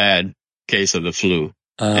really bad case of the flu,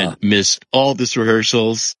 and missed all these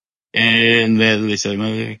rehearsals. And then they said, well,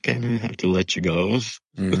 I kind of have to let you go.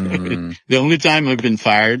 The only time I've been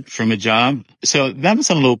fired from a job. So that was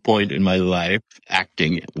a low point in my life,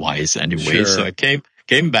 acting wise anyway. Sure. So I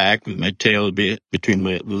came back with my tail between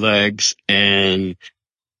my legs, and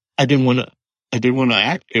I didn't want to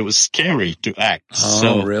act. It was scary to act.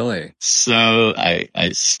 Oh, really? So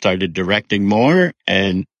I started directing more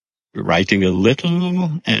and writing a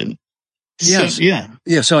little, and yes. So, yeah.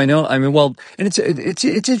 Yeah. So I know, I mean, well, and it's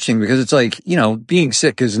interesting because it's like, being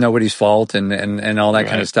sick is nobody's fault and all that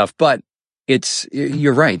kind of stuff. But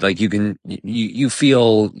you're right. Like you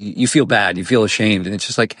feel bad, you feel ashamed, and it's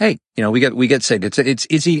just like, hey, we get sick. It's I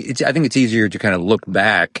think it's easier to kind of look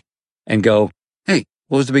back and go, hey,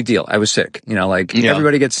 what was the big deal? I was sick.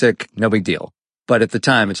 Everybody gets sick, no big deal. But at the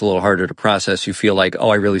time, it's a little harder to process. You feel like, oh,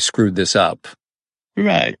 I really screwed this up.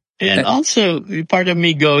 Right. And also part of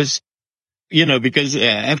me goes, because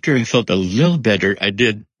after I felt a little better, I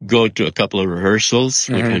did go to a couple of rehearsals,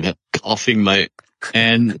 kind of coughing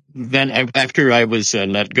and then after I was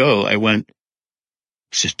let go, I went,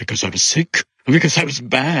 it's just because I was sick, because I was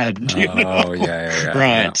bad. Oh, yeah.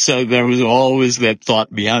 Right. Yeah. So there was always that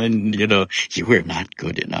thought behind, you were not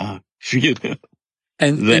good enough.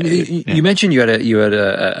 And you mentioned you had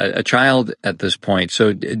a child at this point.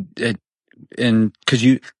 So, and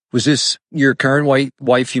because was this your current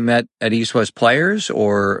wife you met at East West Players,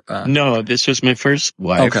 or? No, this was my first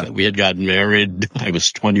wife. Okay. We had gotten married. I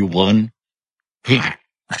was 21.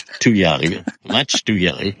 Too young, much too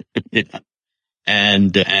young.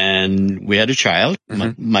 And we had a child,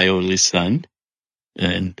 my only son.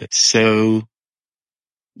 And so,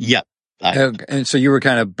 yeah. And so you were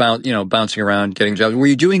kind of bouncing around getting jobs.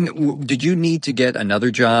 Did you need to get another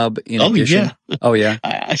job in addition? Yeah. Oh, yeah.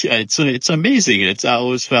 It's amazing. I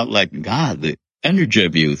always felt like, God, the energy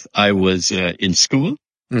of youth. I was in school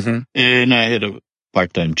and I had a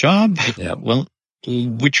part-time job. Yeah. Well,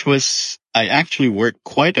 which was, I actually worked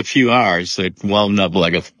quite a few hours, not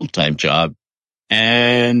like a full-time job.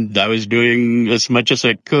 And I was doing as much as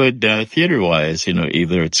I could theater-wise,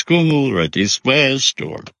 either at school or at East West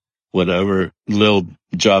or whatever little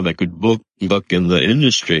job I could book in the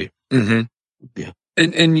industry. Mm-hmm. Yeah.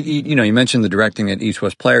 And you mentioned the directing at East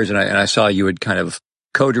West Players, and I saw you had kind of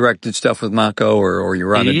co-directed stuff with Mako, or you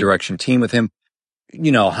were on a direction team with him.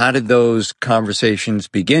 How did those conversations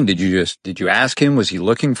begin? Did you ask him? Was he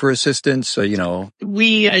looking for assistance? I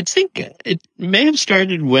think it may have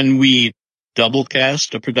started when we double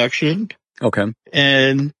cast a production. Okay.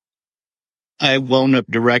 And I wound up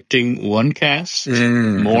directing one cast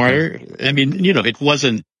more. Okay. I mean, it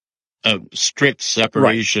wasn't a strict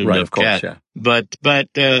separation of course, cast. Yeah. But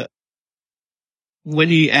when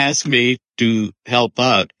he asked me to help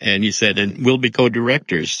out, and he said, and we'll be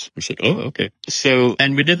co-directors. I said, oh, okay. So,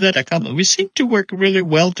 and we did that we seemed to work really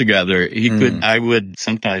well together. I would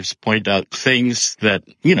sometimes point out things that,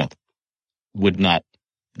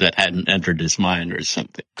 that hadn't entered his mind or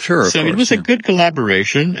something. Sure. So it was a good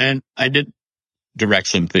collaboration, and I did direct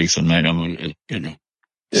some things on my own,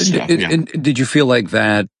 And did you feel like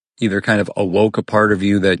that either kind of awoke a part of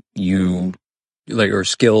you that you or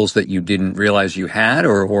skills that you didn't realize you had,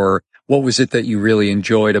 or what was it that you really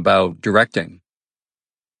enjoyed about directing?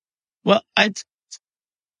 Well, I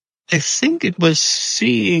think it was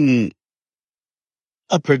seeing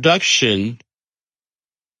a production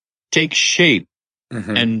take shape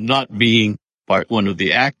and not being one of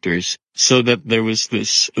the actors, so that there was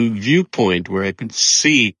this viewpoint where I could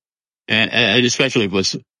see, and especially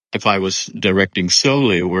if I was directing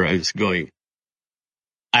solely, where I was going,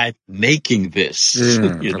 I'm making this,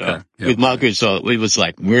 Okay. with Marcus. So it was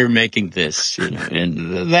like, we're making this,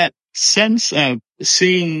 and that sense of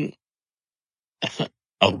seeing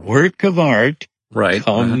a work of art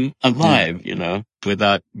come alive,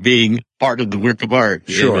 without being part of the work of art.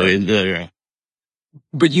 Sure.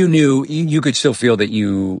 But you knew you could still feel that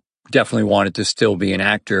you definitely wanted to still be an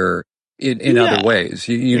actor in other ways.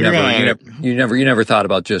 You never thought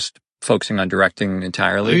about just focusing on directing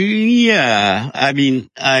entirely. Yeah. I mean,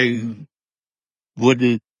 I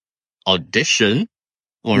wouldn't audition,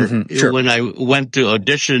 or when I went to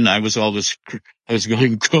audition, I was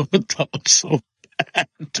going to talk so bad.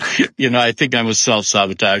 I think I was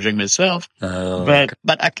self-sabotaging myself. But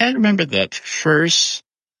I can't remember that first.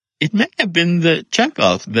 It may have been the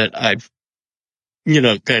Chekhov that I've,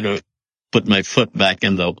 kind of put my foot back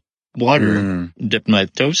in the water, dipped my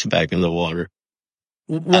toes back in the water.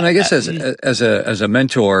 Well, I guess as a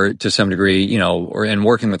mentor to some degree, and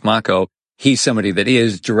working with Mako, he's somebody that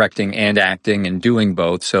is directing and acting and doing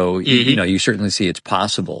both. So, you certainly see it's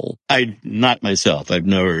possible. Not myself. I've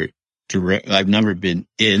never been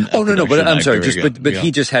in. Oh, no, but I'm sorry. But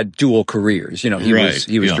he just had dual careers. He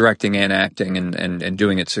was directing and acting and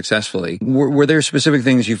doing it successfully. Were there specific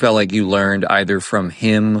things you felt like you learned either from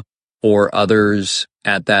him or others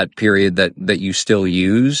at that period that you still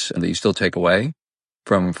use and that you still take away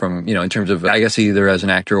from, in terms of, I guess, either as an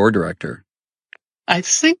actor or director? I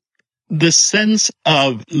think the sense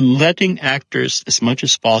of letting actors as much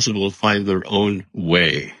as possible find their own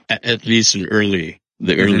way, at least in the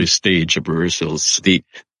early stage of rehearsals,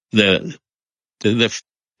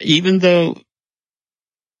 even though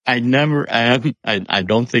I never am. I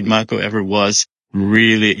don't think Marco ever was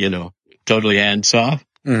really, totally hands off.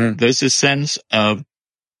 Mm-hmm. There's a sense of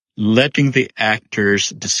letting the actors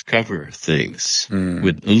discover things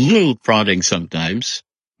with a little prodding sometimes.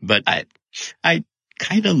 But I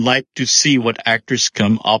kind of like to see what actors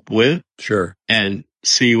come up with. Sure. And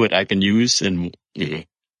see what I can use and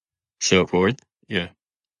so forth. Yeah.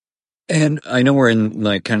 And I know we're in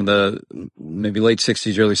like kind of the maybe late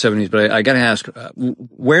 60s, early 70s, but I got to ask,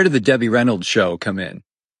 where did the Debbie Reynolds show come in?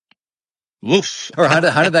 Woof. Or how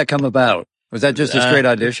did that come about? Was that just a straight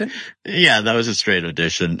audition? Yeah, that was a straight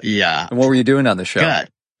audition. Yeah. And what were you doing on the show? God,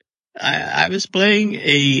 I was playing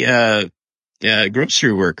a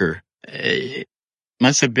grocery worker. It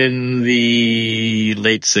must have been the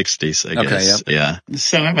late 60s, I guess. Okay, yeah.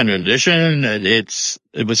 So I went an audition.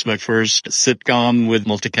 It was my first sitcom with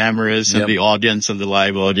multi-cameras and the audience and the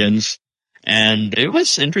live audience. And it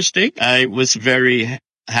was interesting. I was very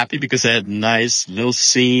happy because I had a nice little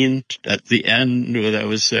scene at the end where that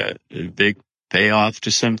was a big payoff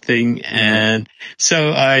to something. And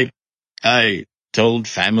so I told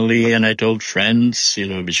family and I told friends,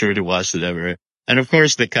 be sure to watch whatever. And of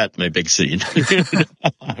course they cut my big scene.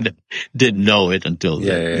 Didn't know it until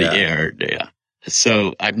the air. Yeah.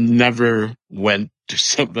 So I've never went to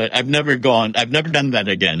somebody. I've never done that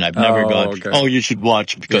again. I've never gone, okay. You should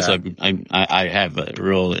watch because I have a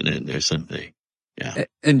role in it or something. Yeah.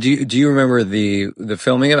 And do you remember the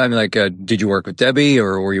filming of it? I mean, like, did you work with Debbie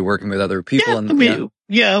or were you working with other people?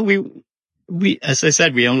 We, as I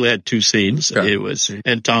said, we only had 2 scenes. Okay.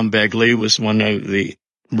 And Tom Begley was one of the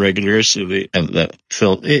regulars of the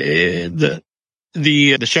film.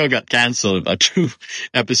 The show got canceled about 2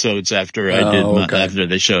 episodes after after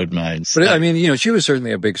they showed mine. But I mean, she was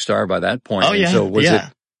certainly a big star by that point. Oh, yeah. So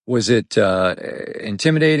was it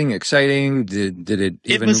intimidating, exciting? Did it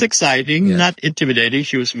even? It was exciting, not intimidating.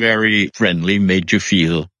 She was very friendly, made you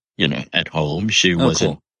feel, at home. She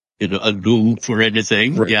wasn't, aloof for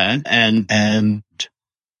anything. Right. Yeah. And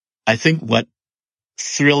I think what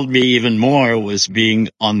thrilled me even more was being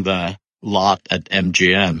on the lot at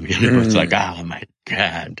MGM. It's like, oh my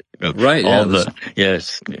God. Right.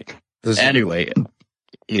 Anyway.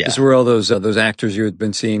 Yeah. This is where all those actors you had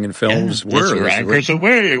been seeing in films were. Right,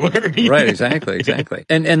 exactly.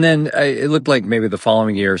 And then it looked like maybe the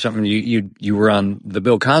following year or something, you were on the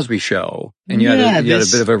Bill Cosby show, and you had a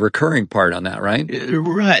bit of a recurring part on that, right?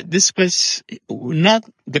 Right. This was not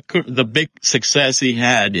the big success he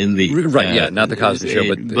had in the not the Cosby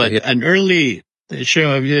show, but an early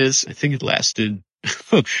show of his. I think it lasted.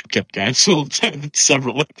 Kept canceled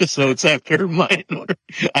several episodes after mine.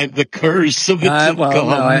 The curse of it.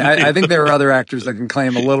 I think there are other actors that can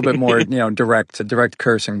claim a little bit more, direct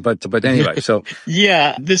cursing. But anyway, so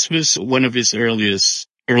yeah, this was one of his earlier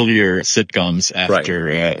sitcoms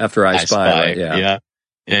after I Spy. Right, yeah.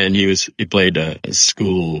 And he played a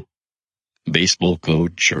school baseball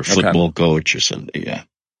coach or football coach or something. Yeah,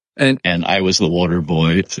 and I was the water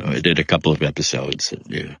boy, so I did a couple of episodes.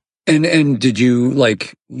 And did you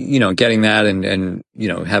getting that and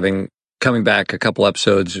coming back a couple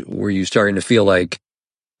episodes, were you starting to feel like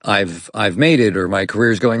I've made it, or my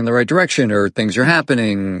career's going in the right direction, or things are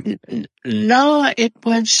happening? No, it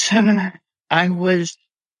was, I was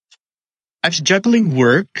juggling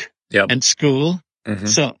work and school. Mm-hmm.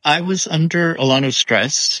 So I was under a lot of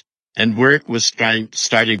stress, and work was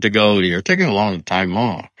starting to go, you're taking a long time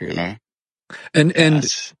off,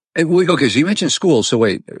 Okay, so you mentioned school. So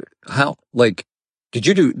wait, how, did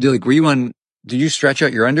you stretch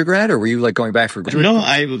out your undergrad, or were you going back for graduate? No,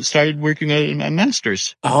 I started working on my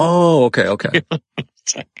master's. Oh, okay.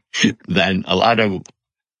 Then a lot of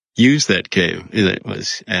use that came. It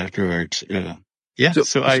was afterwards.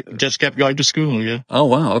 So I just kept going to school. Yeah. Oh,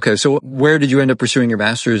 wow. Okay. So where did you end up pursuing your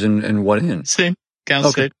master's and what in? Same.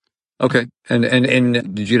 Cal State. Okay.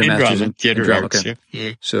 And did you get a master's in drama? Okay.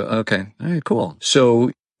 Yeah. So, okay. All right, cool.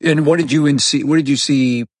 So, and what did you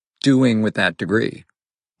see doing with that degree?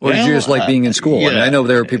 Or did you just like being in school? Yeah. I mean, I know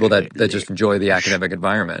there are people that just enjoy the academic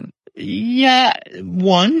environment. Yeah,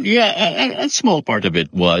 a small part of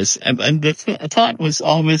it was. And the thought was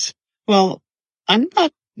always, the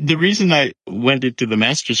reason I went into the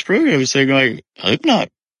master's program was saying, I'm not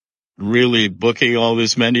really booking all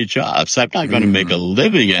this many jobs. I'm not going to make a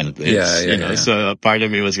living at this. So a part of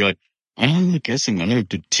me was going, I guess I'm going to have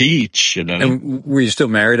to teach, And were you still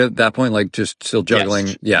married at that point? Just still juggling?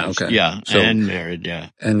 Yes. Yeah, okay. Yeah, so, and married,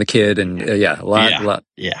 And the kid, and a lot.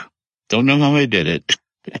 Yeah. Don't know how I did it.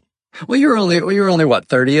 Well, you were only what,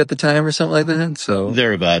 30 at the time or something like that? So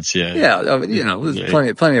thereabouts, yeah. Yeah,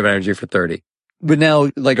 there's plenty of energy for 30. But now,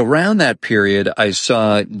 around that period, I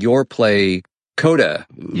saw your play Coda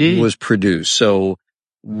was produced. So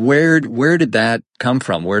where did that come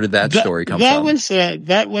from? Where did that story come from?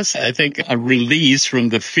 That was, I think, a release from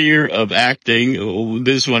the fear of acting.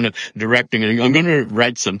 This one, directing. I'm going to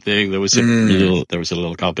write something. There was a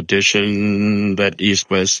little competition that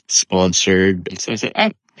East West sponsored. And so I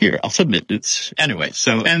said, here, I'll submit it. Anyway,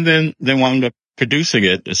 and then they wound up producing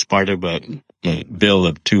it as part of a bill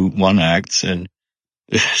of 2 one-acts, and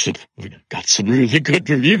we got some really good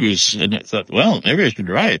reviews. And I thought, well, maybe I should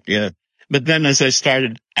write. Yeah. But then as I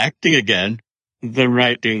started acting again, the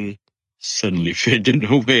writing suddenly faded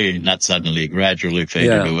away. Not suddenly, gradually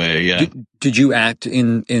faded away. Yeah. Did you act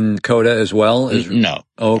in Coda as well? No.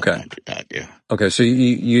 Oh, okay. I did not, yeah. Okay. So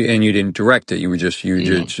you didn't direct it. You just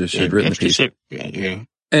had written the piece. Yeah.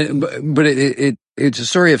 But it's a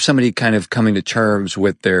story of somebody kind of coming to terms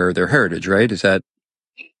with their heritage, right? Is that?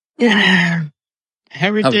 Yeah.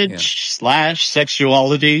 Heritage /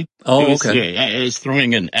 sexuality. Oh, okay. It was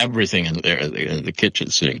throwing in everything in there, the kitchen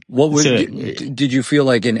sink. Did you feel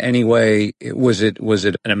like in any way, was it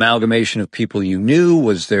an amalgamation of people you knew?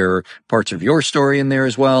 Was there parts of your story in there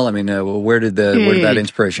as well? I mean, where did that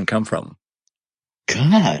inspiration come from?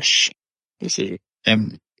 Gosh,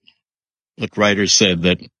 like writers said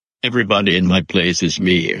that everybody in my plays is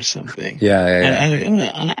me or something.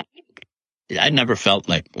 Yeah. I never felt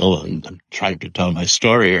like, I'm trying to tell my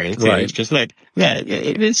story or anything. Right. It's just like,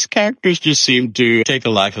 these characters just seem to take a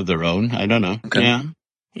life of their own. I don't know. Okay.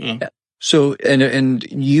 Yeah. So, and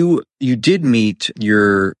you did meet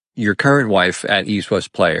your current wife at East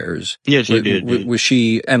West Players. Yes, you did. Was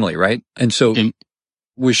she Emily, right? And so,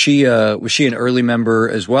 was she an early member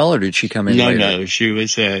as well, or did she come in later? No, she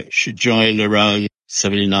was, she joined around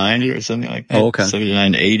 79 or something like that. Oh, okay.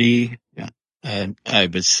 79, 80. Yeah. And I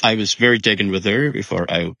was very taken with her before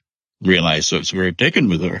I realized I was very taken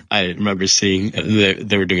with her. I remember seeing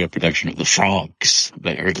they were doing a production of The Frogs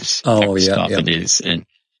there. And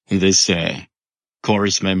this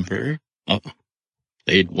chorus member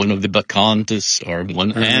played one of the bacchantes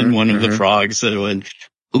one of the frogs. And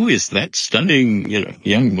who is that stunning,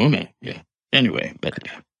 young woman? Yeah. Anyway,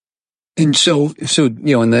 and so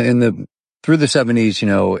in the through the 70s,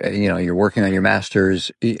 you're working on your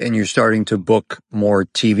master's and you're starting to book more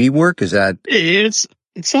TV work. Is that? It's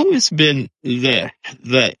always been there.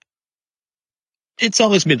 It's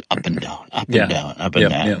always been up and down, up and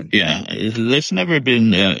down. Yeah. There's never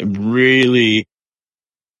been really,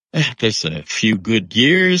 there's a few good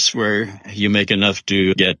years where you make enough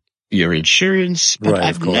to get your insurance, but right,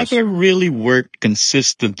 I've never really worked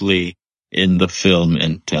consistently in the film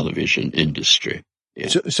and television industry. Yeah.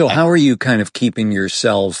 So how are you kind of keeping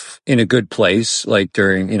yourself in a good place, like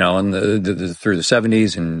during, in the through the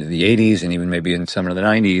 70s and the 80s and even maybe in some of the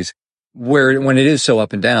 90s, when it is so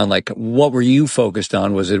up and down, like what were you focused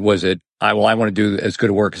on? Was it, I want to do as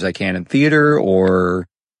good a work as I can in theater or?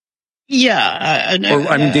 Yeah.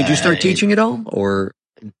 Did you start teaching at all or?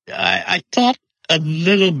 I taught a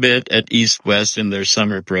little bit at East West in their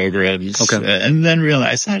summer programs, and then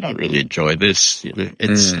realized I don't really enjoy this.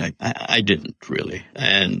 It's I didn't really,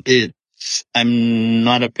 and I'm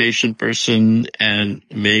not a patient person, and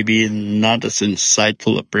maybe not as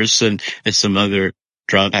insightful a person as some other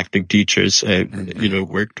drama acting teachers I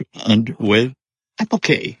worked with. I'm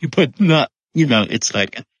okay, but not. It's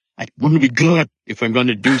like I want to be good if I'm going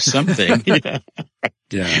to do something.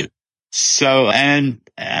 Yeah. So, and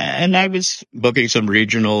I was booking some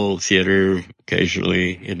regional theater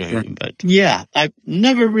occasionally, but yeah, I've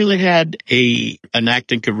never really had an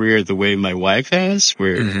acting career the way my wife has,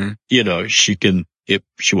 where, she can, if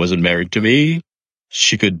she wasn't married to me,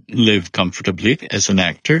 she could live comfortably as an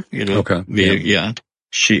actor, Okay.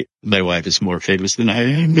 My wife is more famous than I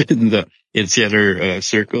am in theater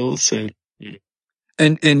circles.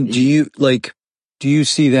 And do you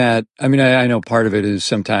see that? I mean, I know part of it is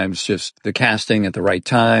sometimes just the casting at the right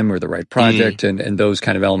time or the right project and those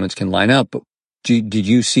kind of elements can line up. But did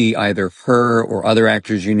you see either her or other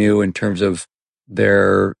actors you knew in terms of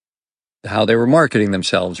how they were marketing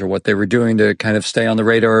themselves or what they were doing to kind of stay on the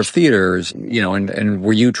radar of theaters, and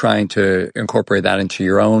were you trying to incorporate that into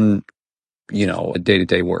your own,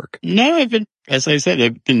 day-to-day work? No, as I said,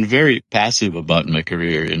 I've been very passive about my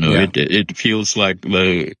career. It feels like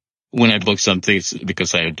when I book something, it's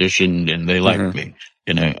because I auditioned and they liked me,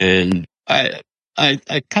 and I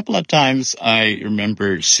a couple of times I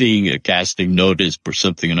remember seeing a casting notice for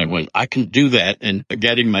something and I went, I can do that, and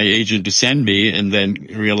getting my agent to send me and then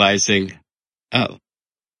realizing, I'm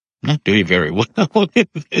not doing very well.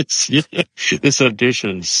 It's, this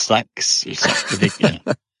audition sucks or something.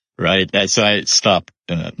 Right. So I stopped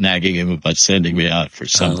nagging him about sending me out for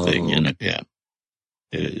something, Yeah.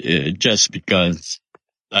 just because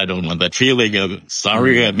I don't want that feeling of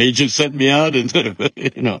sorry I made you send me out, and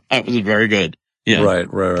I was very good. Yeah.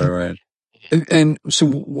 Right. And so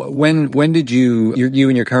when did you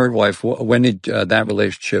and your current wife, when did that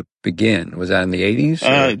relationship begin? Was that in the 80s?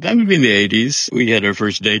 That would be in the 80s. We had our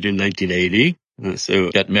first date in 1980.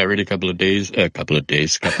 So got married a couple of couple of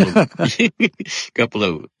years.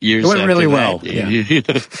 It went really that. well. Yeah.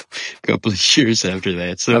 Couple of years after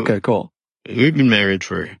that. So okay, cool. We've been married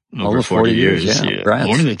for over 40 years. Yeah.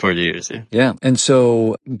 More than 40 years. Yeah. Yeah. And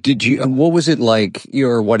so what was it like,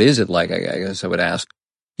 or what is it like, I guess I would ask,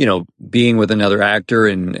 being with another actor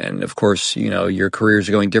and of course, your careers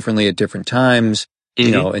are going differently at different times,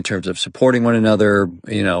 in terms of supporting one another,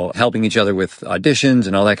 helping each other with auditions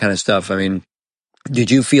and all that kind of stuff. I mean, did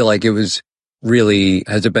you feel like has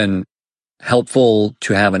it been helpful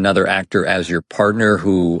to have another actor as your partner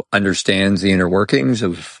who understands the inner workings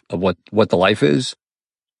of what the life is?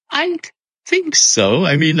 I think so.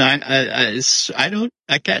 I mean, I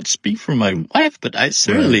can't speak for my wife, but I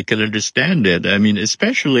certainly can understand it. I mean,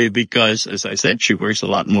 especially because, as I said, she works a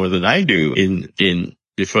lot more than I do.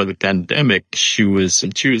 Before the pandemic, she was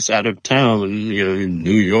out of town, in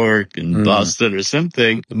New York and Boston or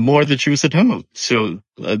something, more than she was at home. So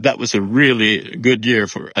that was a really good year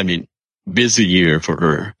busy year for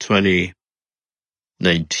her,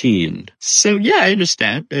 2019. So yeah, I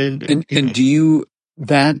understand. And do you,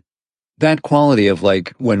 that quality of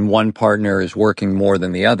like when one partner is working more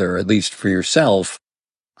than the other, at least for yourself,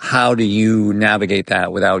 how do you navigate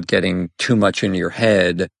that without getting too much in your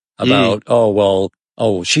head about,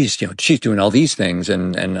 she's doing all these things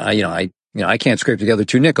and I can't scrape together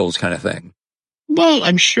two nickels kind of thing? Well,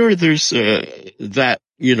 I'm sure there's that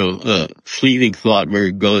fleeting thought where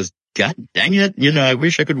it goes, God dang it, I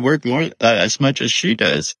wish I could work more as much as she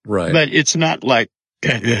does. Right. But it's not like,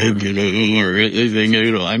 or anything,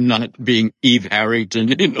 I'm not being Eve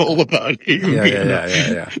Harrington all about you.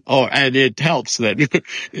 Yeah. And it helps that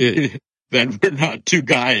that we're not two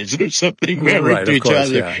guys or something married to each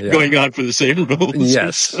other going out for the same roles.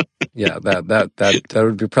 Yes. Yeah, that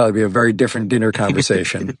would probably be a very different dinner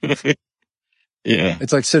conversation. Yeah.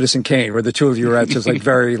 It's like Citizen Kane, where the two of you are at just like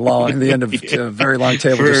very long, the end of a very long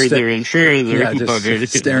table. Further and further. Yeah,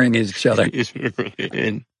 just staring at each other.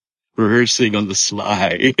 And rehearsing on the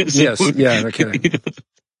sly. Yes, no kidding.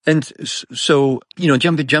 And so,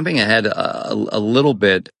 jumping ahead a little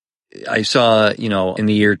bit, I saw, in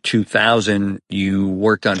the year 2000, you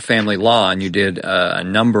worked on Family Law and you did a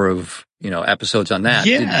number of, episodes on that.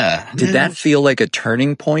 Yeah. Did that feel like a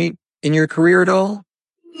turning point in your career at all?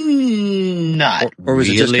 Not or was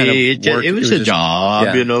really. It just kind of work? It was a job,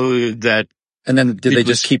 that. And then did they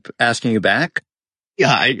just keep asking you back?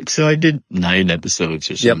 Yeah, so I did 9 episodes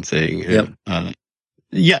or something. Yep.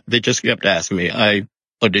 They just kept asking me. I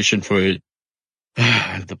auditioned for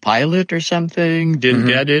the pilot or something, didn't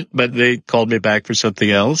get it, but they called me back for something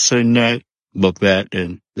else and I booked that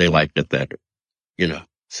and they liked it better,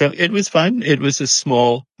 So it was fun. It was a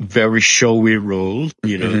small, very showy role,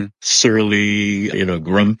 surly,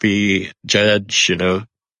 grumpy judge,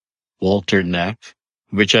 Walter Neff.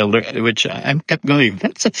 Which I kept going,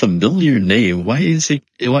 that's a familiar name. Why is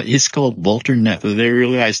he's called Walter Neff? They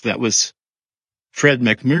realized that was Fred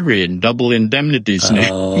McMurray in Double Indemnity's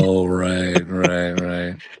name. Oh, right.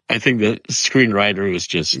 I think the screenwriter was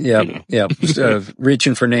just,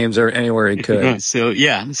 reaching for names anywhere he could. So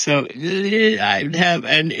I'd have,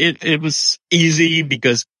 and it was easy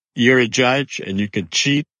because you're a judge and you could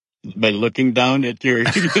cheat by looking down at your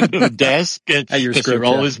desk because you're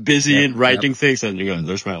always busy and writing things and you're going,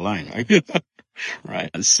 there's my line.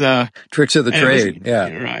 Right. So tricks of the trade.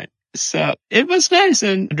 Right. So it was nice.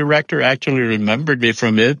 And the director actually remembered me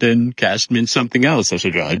from it and cast me in something else as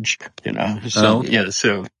a judge, So.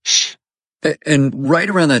 And right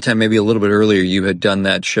around that time, maybe a little bit earlier, you had done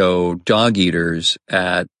that show Dog Eaters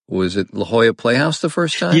was it La Jolla Playhouse the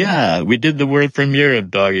first time? Yeah, we did the world premiere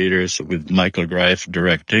of Dog Eaters with Michael Greif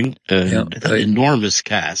directing. An enormous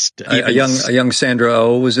cast. A young Sandra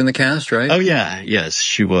Oh was in the cast, right? Oh yeah, yes,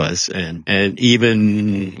 she was. And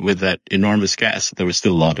even with that enormous cast, there was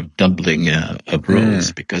still a lot of doubling of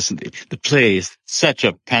roles because the play is such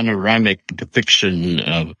a panoramic depiction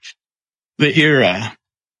of the era.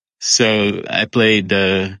 So I played,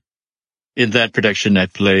 in that production, I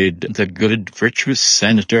played the good, virtuous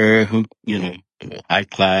senator who, high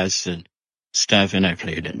class and stuff. And I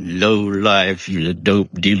played a low life,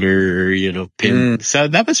 dope dealer, pimp. So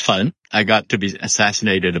that was fun. I got to be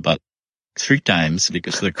assassinated about 3 times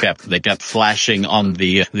because they kept flashing on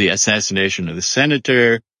the assassination of the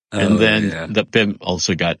senator. And then the pimp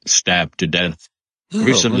also got stabbed to death.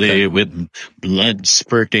 recently with blood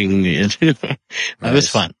spurting. That was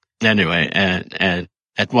fun. Anyway, and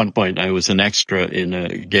at one point I was an extra in a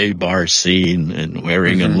gay bar scene and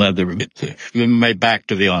wearing a leather with my back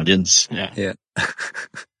to the audience. Yeah.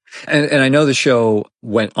 And I know the show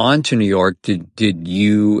went on to New York. Did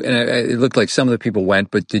you, and it looked like some of the people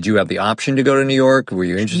went, but did you have the option to go to New York? Were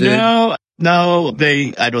you interested? No,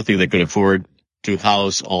 I don't think they could afford to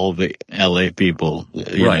house all the LA people.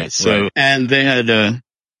 Right. And they had a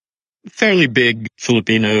fairly big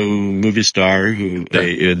Filipino movie star who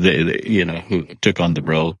who took on the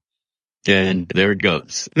role. And there it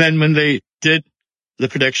goes. Then when they did the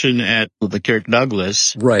production at the Kirk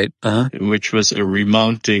Douglas, right, which was a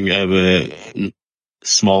remounting of a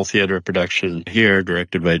small theater production here,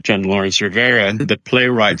 directed by John Lawrence Rivera, the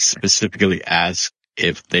playwright specifically asked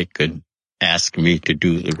if they could ask me to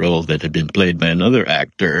do the role that had been played by another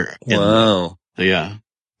actor. Wow.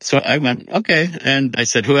 So I went, okay. And I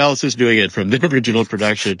said, who else is doing it from the original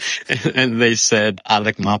production? And they said,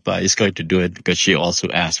 Alec Mapa is going to do it because she also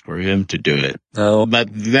asked for him to do it. Oh. But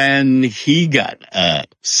then he got a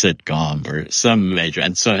sitcom or some major,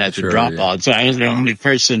 and so I had to drop out. So I was the only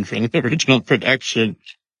person from the original production,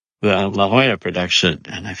 the La Jolla production.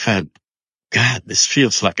 And I felt, God, this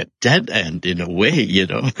feels like a dead end in a way,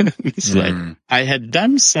 It's like I had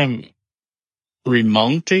done some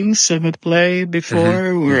remountings of a play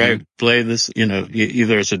before where I play this,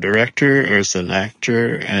 either as a director or as an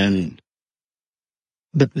actor,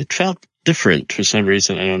 but it felt different for some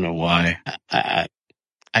reason. I don't know why. I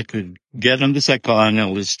could get on the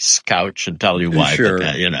psychoanalyst's couch and tell you why, sure.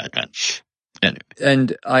 But, anyway.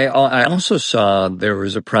 And I also saw there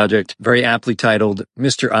was a project very aptly titled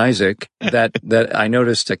Mr. Isaac that I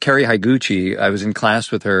noticed. Carrie Higuchi, I was in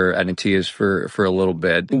class with her at Antilles for a little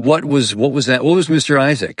bit. What was that? What was Mr.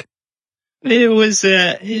 Isaac? It was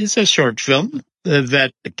a short film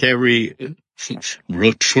that Carrie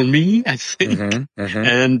wrote for me, I think.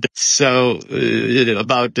 And so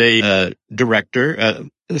about a director,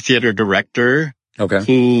 a theater director,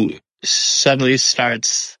 who suddenly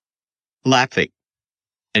starts laughing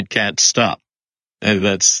and can't stop. And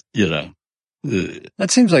that's, that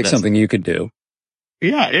seems like something you could do.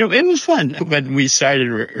 Yeah, it was fun. When we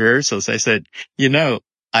started rehearsals, I said,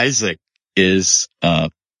 Isaac is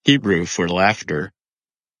Hebrew for laughter.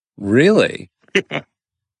 Really?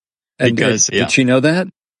 And did she know that?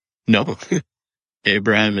 No.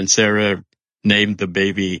 Abraham and Sarah named the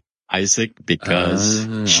baby Isaac because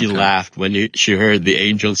she laughed when she heard the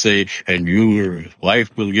angel say, and your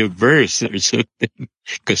wife will give birth or something,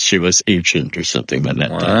 because she was ancient or something by that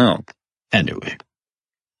time. Anyway,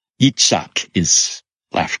 Yitzhak is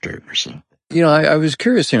laughter or something. I was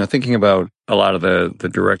curious, thinking about a lot of the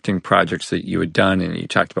directing projects that you had done, and you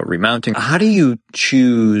talked about remounting. How do you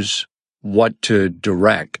choose what to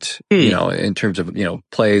direct, in terms of,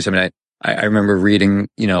 plays? I mean, I remember reading,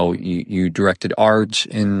 you directed Art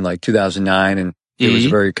in like 2009, and it was a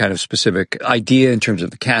very kind of specific idea in terms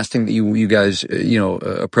of the casting that you guys,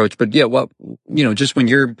 approached. But just when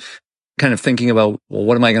you're kind of thinking about, well,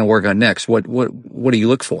 what am I going to work on next? What do you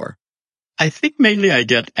look for? I think mainly I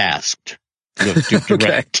get asked to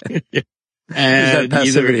direct. And that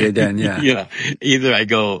passivity again, yeah. Either I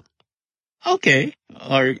go, okay,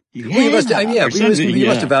 or you must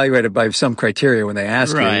evaluate it by some criteria when they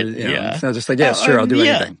ask you. It's not just like, sure, I'll do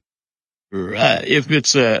anything. Right. If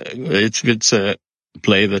it's a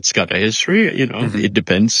play that's got a history, it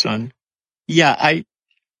depends on. Yeah,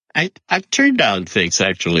 I've turned down things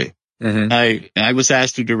actually. I was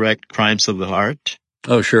asked to direct Crimes of the Heart.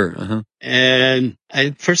 Oh, sure. And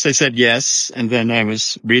first I said yes, and then I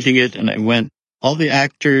was reading it, and I went, all the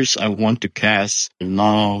actors I want to cast are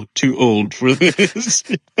now too old for this.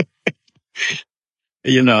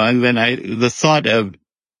 And then the thought of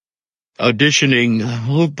auditioning a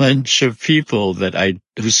whole bunch of people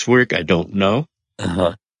whose work I don't know.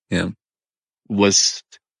 Was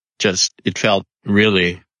just, it felt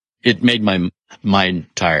really, it made my mind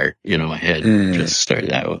tired, my head just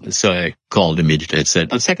started out. So I called immediately and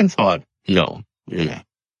said, on second thought, no,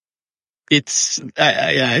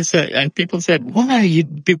 I said, and people said, why?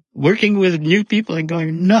 You'd be working with new people, and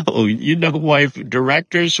going, no, why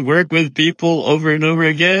directors work with people over and over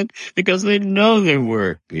again? Because they know their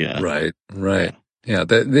work. Yeah. Right. Yeah.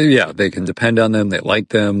 They can depend on them. They like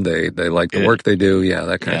them. They like the work they do. Yeah.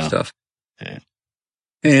 That kind of stuff. Yeah.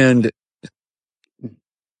 And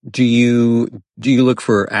do you look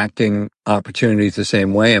for acting opportunities the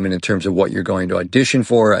same way? I mean, in terms of what you're going to audition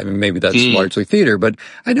for, I mean, maybe that's largely theater, but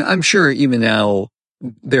I'm sure even now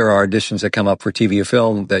there are auditions that come up for TV or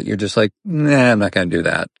film that you're just like, nah, I'm not going to do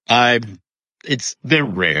that. They're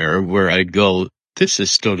rare where I go, this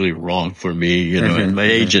is totally wrong for me, you know, and my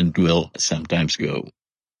agent will sometimes go,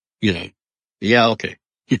 you know, yeah, okay.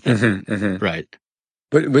 Right.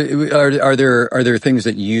 But are there things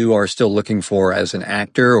that you are still looking for as an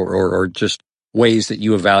actor, or just ways that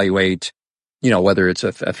you evaluate, you know, whether it's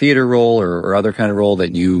a theater role or other kind of role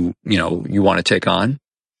that you want to take on?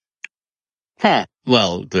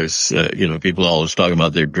 Well, there's, you know, people always talk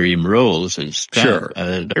about their dream roles and stuff. Sure.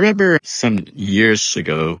 I remember some years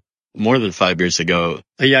ago, more than 5 years ago,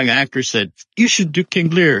 a young actor said, "You should do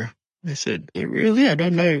King Lear." I said, "Really? I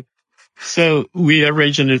don't know." So we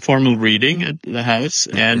arranged an informal reading at the house,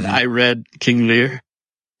 and I read King Lear.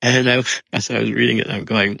 And as I was reading it, I'm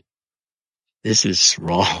going, this is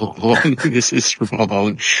wrong. This is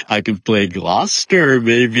wrong. I could play Gloucester,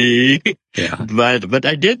 maybe. Yeah. But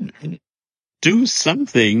I did do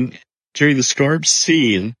something during the storm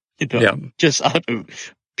scene, you know, just out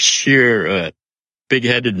of sheer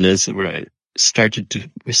big-headedness, where I started to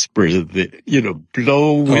whisper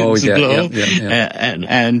blow, winds blow.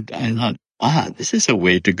 And I thought, this is a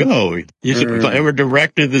way to go. If I ever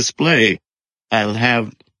directed this play, I'll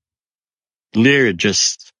have Lear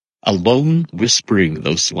just alone whispering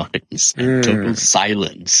those lines in total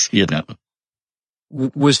silence, you know.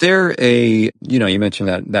 Was there you mentioned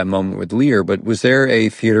that moment with Lear, but was there a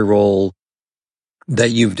theater role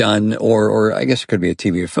that you've done, or I guess it could be a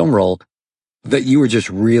TV or film role, that you were just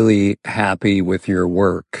really happy with your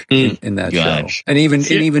work in that show? And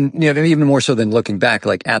even more so than looking back,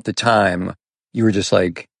 like at the time, you were just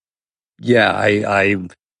like, yeah, I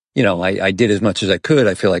did as much as I could.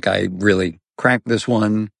 I feel like I really cracked this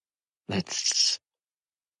one.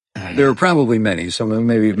 There are probably many, so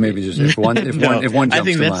maybe just if one jumps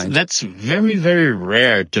to mind. That's very, very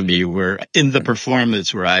rare to me, where in the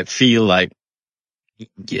performance where I feel like,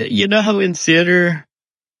 you know how in theater,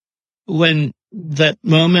 when that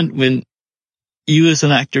moment when you as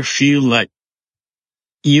an actor feel like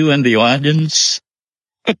you and the audience,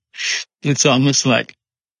 it's almost like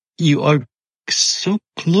you are so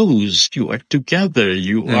close, you are together,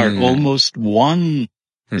 you are almost one.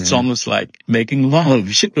 It's almost like making love.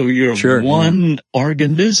 You know, you're one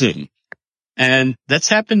organism. And that's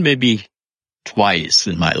happened maybe twice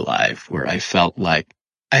in my life, where I felt like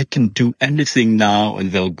I can do anything now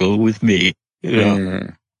and they'll go with me. You know?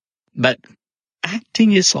 But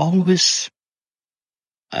acting is always,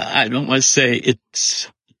 I don't want to say it's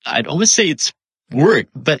work,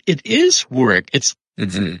 but it is work. It's,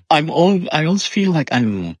 I always feel like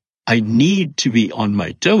I need to be on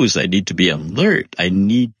my toes. I need to be alert. I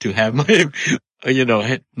need to have my,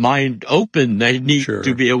 mind open. I need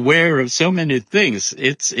to be aware of so many things.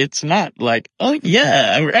 It's not like, oh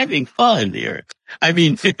yeah, we're having fun here. I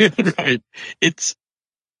mean, right.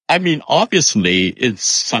 Obviously it's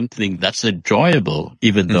something that's enjoyable,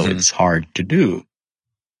 even though it's hard to do.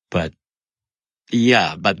 But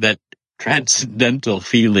that transcendental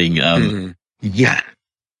feeling of,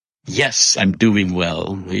 yes, I'm doing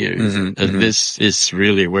well here. This is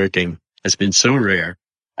really working. Has been so rare.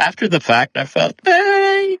 After the fact, I felt,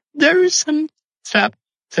 hey, there is some stuff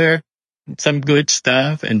there, some good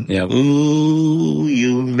stuff. And, ooh,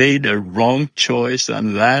 you made a wrong choice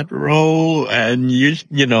on that role. And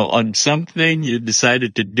on something, you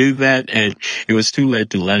decided to do that, and it was too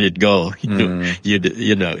late to let it go.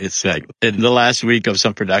 It's like in the last week of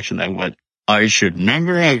some production, I went, I should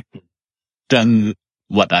never have done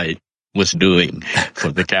what I was doing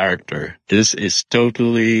for the character. This is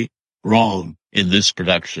totally wrong in this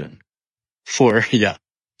production.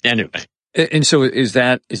 Anyway. And so is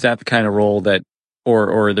that the kind of role that,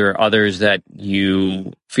 or are there others that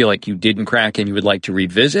you feel like you didn't crack and you would like to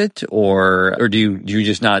revisit, or do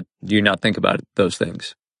you not think about those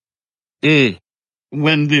things?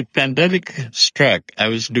 When the pandemic struck, I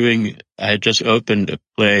had just opened a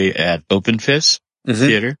play at Open Fist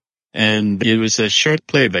Theater. And it was a short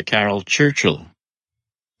play by Carol Churchill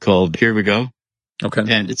called Here We Go. Okay.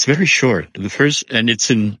 And it's very short. And it's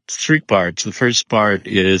in 3 parts. The first part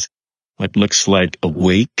is what looks like a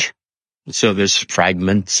wake. So there's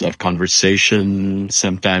fragments of conversation,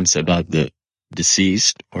 sometimes about the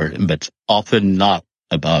deceased, but often not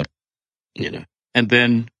about, And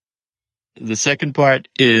then the second part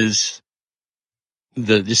is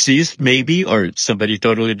the deceased maybe, or somebody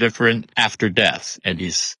totally different after death. And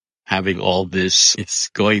he's having all this, it's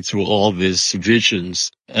going through all these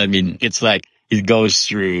visions. I mean, it's like it goes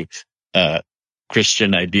through a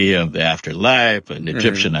Christian idea of the afterlife, an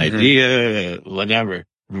Egyptian idea, whatever,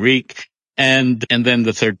 Greek. And then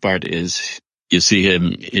the third part is you see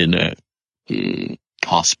him in a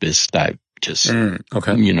hospice type, just,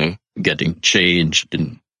 getting changed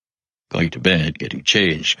and going to bed, getting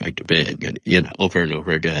changed, going to bed, over and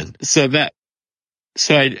over again. So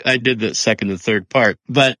I did the second and third part,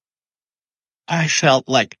 but I felt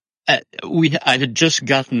like I had just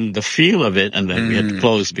gotten the feel of it, and then we had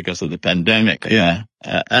closed because of the pandemic. Yeah.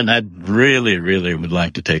 And I really, really would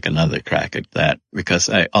like to take another crack at that, because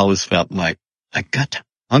I always felt like I got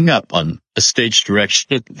hung up on a stage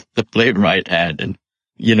direction the playwright had. And,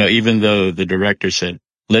 even though the director said,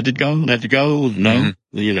 let it go, no,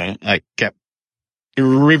 I kept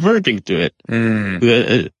reverting to it.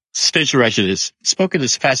 The stage direction is spoken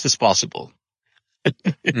as fast as possible.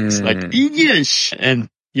 It's like, yes. And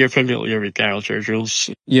you're familiar with Carol Churchill's?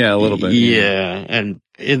 Yeah, a little bit. Yeah. And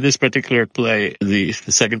in this particular play, the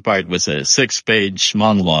second part was a 6-page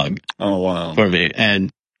monologue. Oh, wow. For me.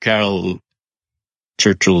 And Carol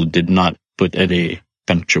Churchill did not put any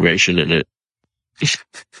punctuation in it.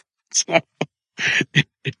 So,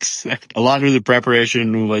 a lot of the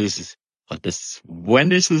preparation was,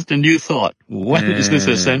 when is this the new thought? When is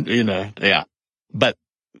this yeah. But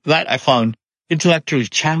that I found intellectually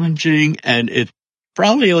challenging, and it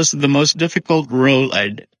probably was the most difficult role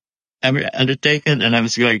I'd ever undertaken, and I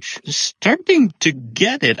was like starting to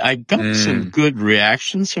get it. I got some good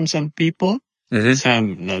reactions from some people,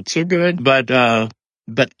 some not so good, but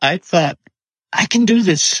I thought I can do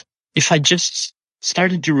this if I just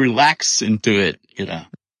started to relax into it.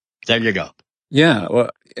 There you go. Yeah.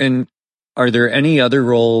 Well, and are there any other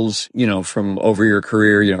roles, from over your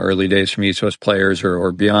career, early days from East West Players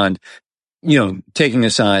or beyond, taking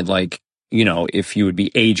aside, like, if you would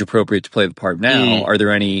be age appropriate to play the part now, are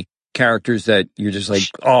there any characters that you're just like,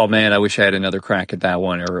 oh man, I wish I had another crack at that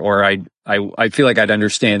one, or I feel like I'd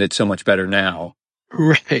understand it so much better now?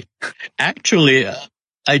 Right. Actually,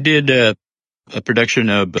 I did a production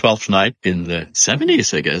of Twelfth Night in the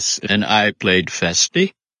 70s, I guess, and I played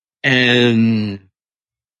Festi, and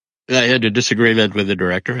I had a disagreement with the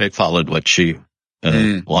director. I followed what she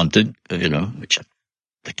wanted, which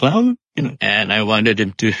the clown, and I wanted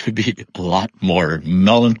him to be a lot more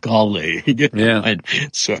melancholy. Yeah. And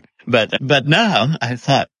so, but now I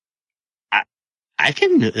thought I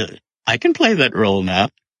can play that role now.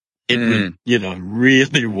 It would,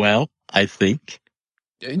 really well, I think.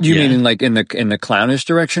 You mean in the clownish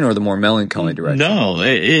direction or the more melancholy direction? No,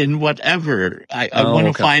 in whatever. I want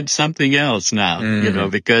to find something else now,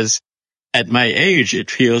 because at my age,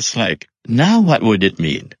 it feels like, now what would it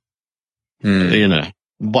mean?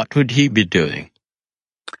 What would he be doing?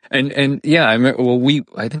 And yeah,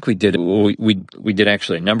 I think we did, we did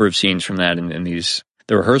actually a number of scenes from that in the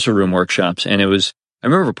rehearsal room workshops. And I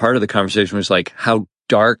remember part of the conversation was like how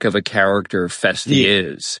dark of a character Festi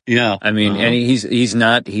is. Yeah. I mean, and he's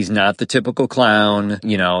not the typical clown,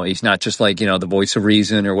 he's not just like, the voice of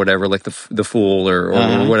reason or whatever, like the fool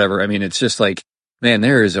or whatever. I mean, it's just like, man,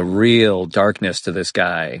 there is a real darkness to this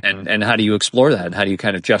guy. And how do you explore that? How do you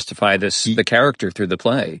kind of justify the character through the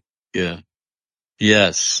play? Yeah.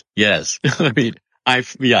 Yes. I mean,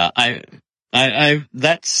 that's,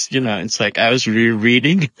 it's like I was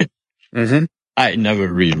rereading. I never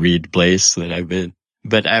reread plays that I've been,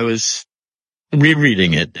 but I was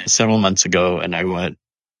rereading it several months ago, and I went,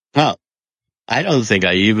 oh, I don't think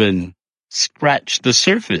I even scratched the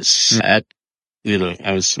surface at,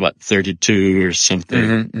 I was 32 or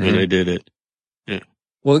something when I did it. Yeah.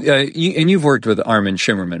 Well, you've worked with Armin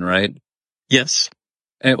Shimmerman, right? Yes.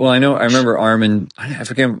 And, well, I remember Armin, I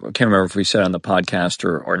can't remember if we said on the podcast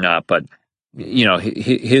or not, but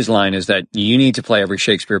his line is that you need to play every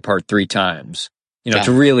Shakespeare part 3 times,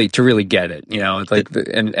 to really get it, it's like,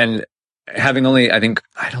 and having only, I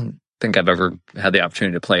don't think I've ever had the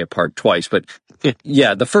opportunity to play a part twice, but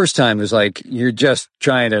yeah, the first time was like, you're just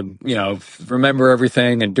trying to, remember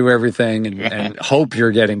everything and do everything and hope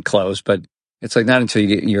you're getting close, but it's like not until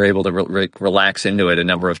you're able to relax into it a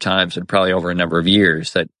number of times and probably over a number of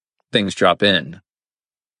years that things drop in.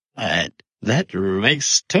 That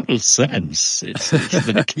makes total sense. It's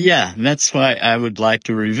yeah, that's why I would like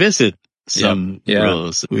to revisit some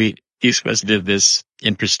roles. East West did this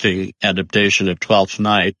interesting adaptation of Twelfth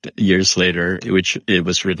Night years later, which it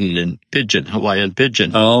was written in Pidgin, Hawaiian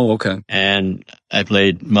Pidgin. Oh, okay. And I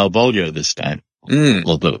played Malvolio this time,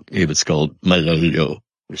 although he was called Malolio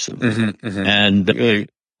or something. And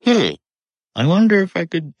I wonder if I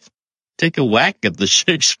could take a whack at the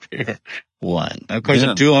Shakespeare one. Of course,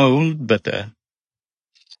 I'm too old, but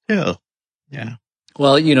still, yeah.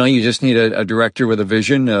 Well, you just need a director with a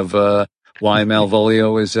vision of why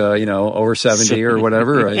Malvolio is, over 70 or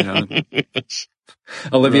whatever.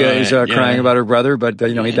 Olivia is crying about her brother, but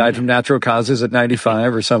he died from natural causes at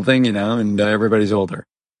 95 or something, and everybody's older.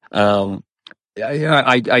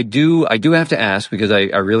 I do have to ask because I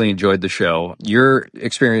really enjoyed the show. Your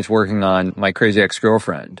experience working on My Crazy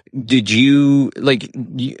Ex-Girlfriend. Did you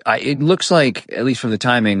it looks like, at least from the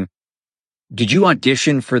timing, did you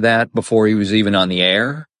audition for that before he was even on the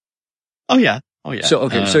air? Oh yeah. So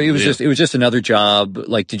okay, so it was just another job.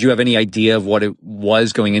 Like, did you have any idea of what it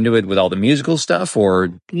was going into it with all the musical stuff, or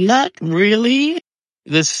not really?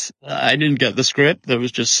 I didn't get the script. There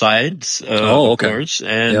was just sides, okay. Of course,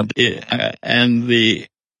 and and the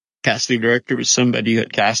casting director was somebody who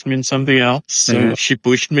had cast me in something else. So she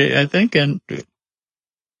pushed me, I think, and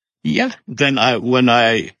then when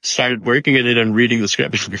I started working at it and reading the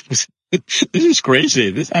script, this is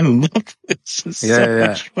crazy. I love this. It's so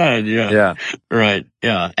much fun. Yeah. Right.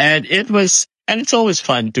 Yeah. And it's always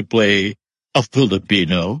fun to play a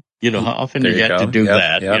Filipino. You know, how often you get to do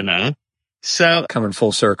that, you know? So coming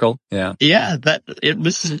full circle. Yeah. Yeah. It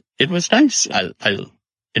was nice. I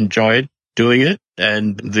enjoyed doing it,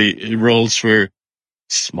 and the roles were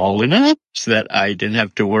small enough so that I didn't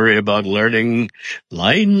have to worry about learning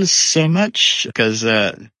lines so much, because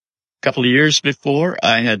a couple of years before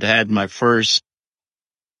I had my first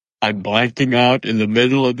I'm blanking out in the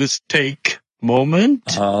middle of this take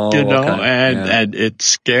moment, and it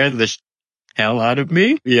scared the hell out of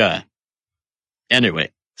me. Yeah.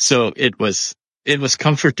 Anyway, so it was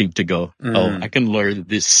comforting to go, I can learn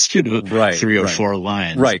this, 3 or 4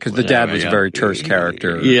 lines. Right, because the dad was a very terse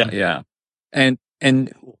character. Yeah. And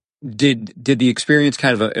did the experience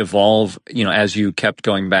kind of evolve, as you kept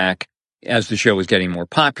going back, as the show was getting more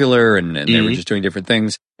popular and they were just doing different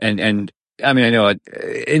things? And I mean, I know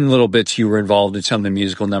in little bits you were involved in some of the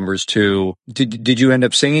musical numbers too. Did you end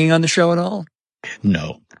up singing on the show at all?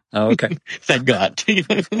 No. Oh, okay. Thank God.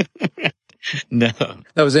 No.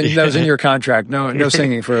 That was in your contract. No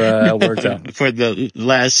singing for Alberto. For the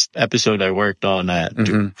last episode I worked on, I had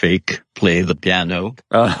to fake play the piano.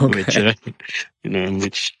 Oh, okay.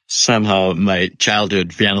 Which somehow my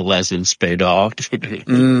childhood piano lessons paid off.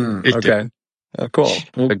 Okay. Oh, cool.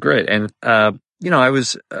 Well, great. And I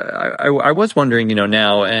was wondering,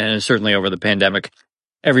 now, and certainly over the pandemic,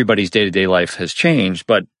 everybody's day-to-day life has changed,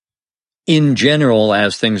 but in general,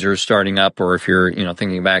 as things are starting up, or if you're,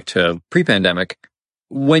 thinking back to pre-pandemic,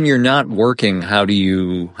 when you're not working, how do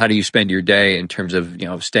you spend your day in terms of,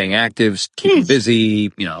 staying active, keeping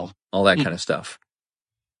busy, all that kind of stuff?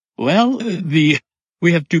 Well, we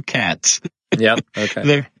have 2 cats. Yep.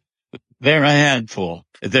 Okay. They're a handful.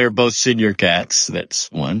 They're both senior cats.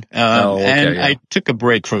 That's one. I took a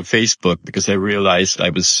break from Facebook because I realized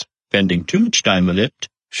I was spending too much time on it.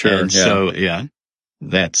 Sure. And so,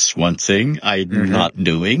 that's one thing I'm not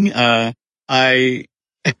doing. I'm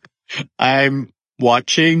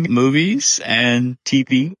watching movies and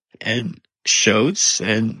TV and shows,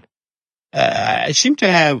 and I seem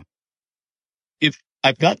to have, if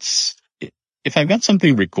I've got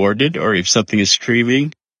something recorded or if something is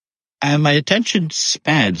streaming, my attention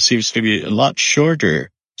span seems to be a lot shorter.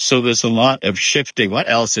 So there's a lot of shifting. What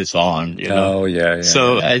else is on? Oh, yeah.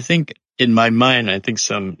 So I think, in my mind,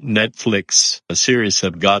 some Netflix series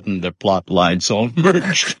have gotten their plot lines all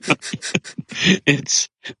merged.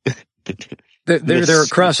 There are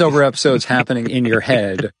crossover episodes happening in your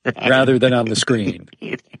head rather than on the screen.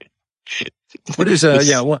 What is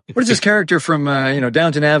what is this character from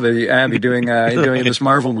Downton Abbey doing in this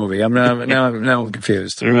Marvel movie? I'm now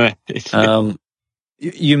confused. Right.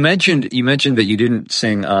 You mentioned that you didn't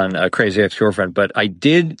sing on Crazy Ex-Girlfriend, but I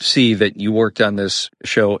did see that you worked on this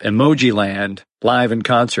show Emoji Land live in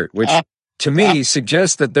concert, which to me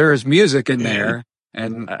suggests that there is music in there.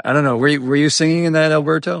 And I don't know, were you singing in that,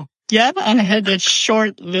 Alberto? Yeah, I had a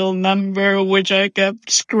short little number which I kept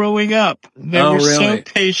screwing up. They were so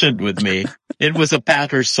patient with me. It was a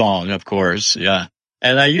patter song, of course. Yeah.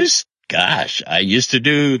 And I used to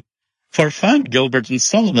do for fun Gilbert and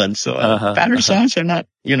Sullivan. So patter songs are not,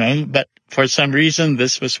 but for some reason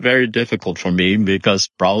this was very difficult for me because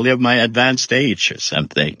probably of my advanced age or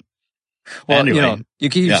something. Well, anyway,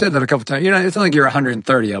 you said that a couple times. It's not like you're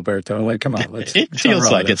 130, Alberto. Like, come on. It feels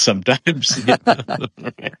like it sometimes.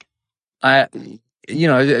 We're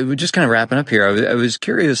just kind of wrapping up here. I was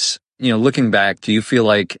curious, looking back, do you feel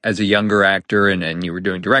like as a younger actor and you were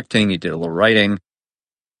doing directing, you did a little writing,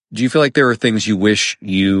 do you feel like there are things you wish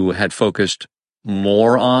you had focused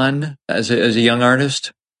more on as a young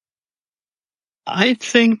artist? I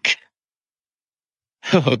think,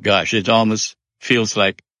 it almost feels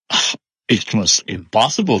like it was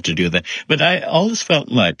impossible to do that. But I always felt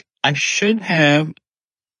like I should have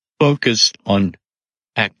focused on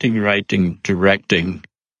acting, writing, directing,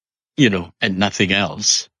 and nothing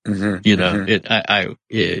else. It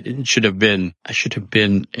should have been, I should have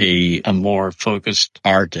been a more focused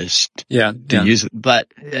artist to use it, but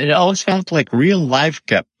it always felt like real life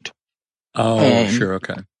kept. Oh, sure.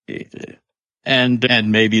 Okay. And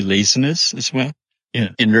maybe laziness as well. Yeah.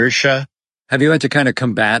 Inertia. Have you had to kind of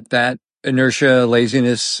combat that inertia,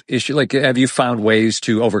 laziness issue? Like, have you found ways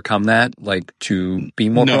to overcome that? Like to be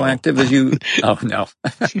more proactive as you? Oh, no.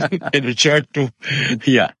 In a short,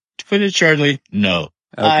 yeah. To put it shortly, no.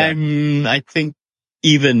 Okay. I think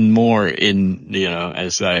even more in,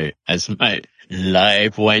 as my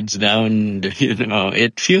life winds down,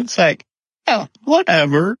 it feels like, oh,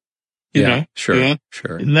 whatever, you know. Sure.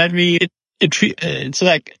 It's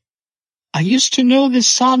like, I used to know this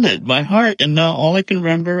sonnet by heart, and now all I can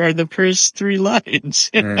remember are the first 3 lines.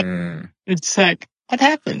 It's like, what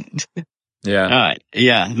happened? Yeah. All right.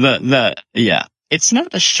 Yeah. It's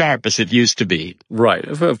not as sharp as it used to be. Right.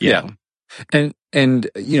 Yeah. And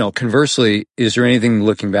conversely, is there anything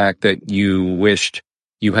looking back that you wished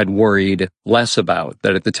you had worried less about,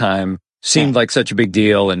 that at the time seemed like such a big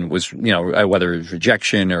deal and was, whether it was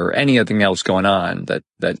rejection or anything else going on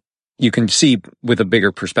that you can see with a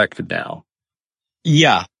bigger perspective now?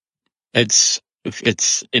 Yeah. It's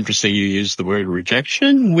interesting you use the word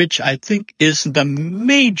rejection, which I think is the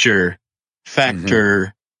major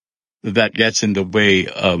factor that gets in the way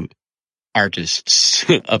of artists,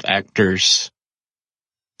 of actors,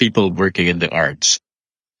 people working in the arts.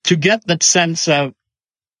 To get that sense of,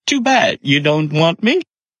 too bad, you don't want me,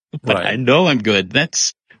 but I know I'm good.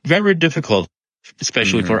 That's very difficult,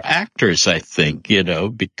 especially for actors, I think,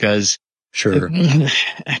 because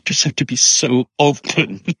actors have to be so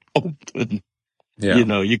open. Yeah.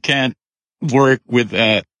 You can't work with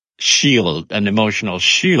an emotional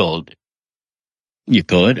shield. You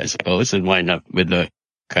could, I suppose, and wind up with a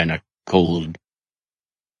kind of cold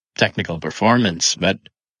technical performance. But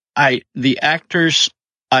the actors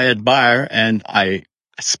I admire and I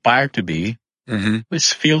aspire to be,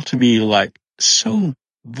 always feel to be like so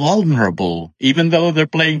vulnerable, even though they're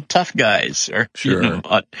playing tough guys or,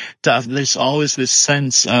 tough. There's always this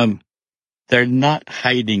sense of they're not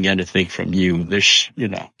hiding anything from you. There's,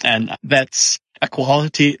 and that's a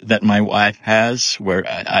quality that my wife has, where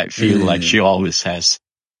I feel like she always has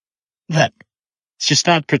that. She's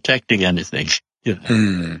not protecting anything.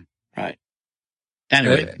 Right.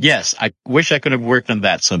 Anyway, yes, I wish I could have worked on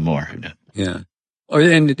that some more. Yeah.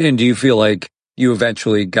 And do you feel like you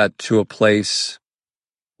eventually got to a place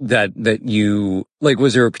that you, like,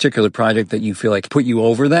 was there a particular project that you feel like put you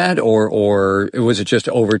over that, or was it just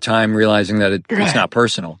over time realizing that it's not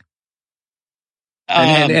personal?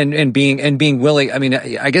 And being willing, I mean,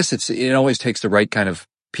 I guess it always takes the right kind of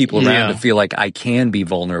people around to feel like I can be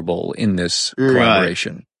vulnerable in this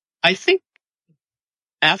collaboration. I think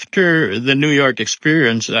after the New York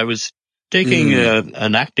experience, I was taking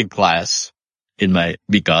an acting class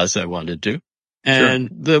because I wanted to. And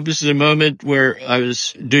there was a moment where I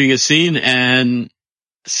was doing a scene and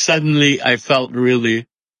suddenly I felt really,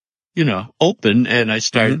 open, and I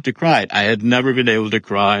started to cry. I had never been able to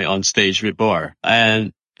cry on stage before.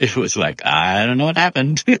 And it was like, I don't know what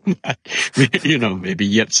happened. Maybe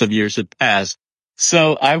yet some years had passed.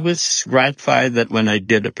 So I was gratified that when I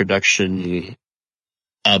did a production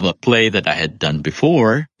of a play that I had done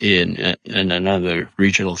before in another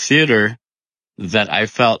regional theater, that I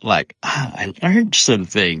felt like, I learned some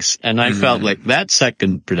things. And I felt like that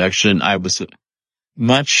second production, I was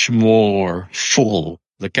much more full.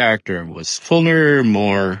 The character was fuller,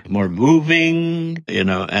 more moving,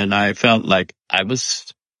 and I felt like I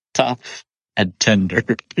was tough and tender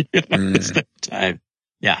at that time.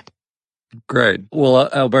 Yeah. Great. Well,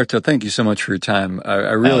 Alberto, thank you so much for your time.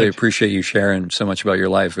 I really appreciate you sharing so much about your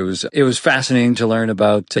life. It was fascinating to learn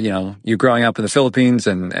about, you growing up in the Philippines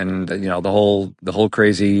and the whole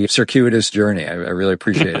crazy circuitous journey. I really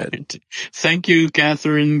appreciate it. Thank you,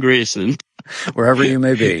 Catherine Grayson. Wherever you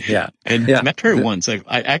may be. Yeah. And met her once. I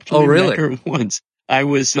actually met her once. I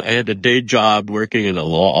had a day job working in a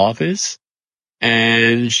law office,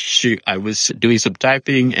 and I was doing some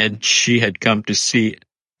typing, and she had come to see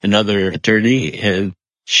another attorney, and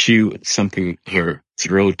her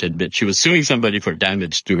throat had been, she was suing somebody for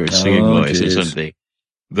damage to her singing voice or something.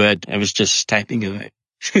 But I was just typing away.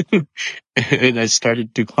 And I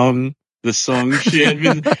started to hum the song she had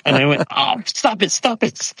been, and I went, stop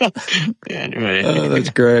it. Anyway. Oh, that's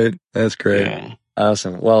great. Yeah.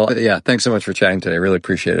 Awesome. Well, thanks so much for chatting today. I really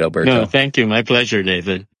appreciate it, Alberto. No, thank you. My pleasure,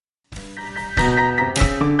 Nathan.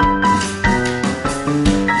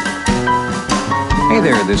 Hey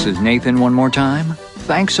there, this is Nathan one more time.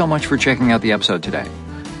 Thanks so much for checking out the episode today.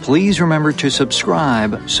 Please remember to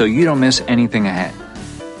subscribe so you don't miss anything ahead.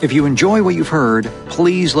 If you enjoy what you've heard,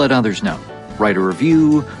 please let others know. Write a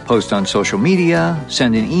review, post on social media,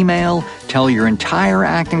 send an email, tell your entire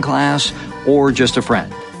acting class, or just a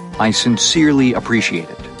friend. I sincerely appreciate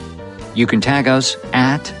it. You can tag us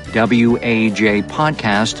at WAJ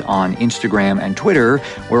Podcast on Instagram and Twitter.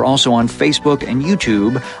 We're also on Facebook and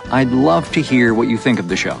YouTube. I'd love to hear what you think of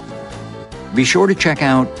the show. Be sure to check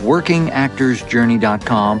out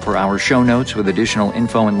workingactorsjourney.com for our show notes with additional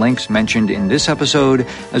info and links mentioned in this episode,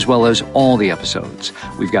 as well as all the episodes.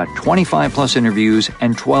 We've got 25 plus interviews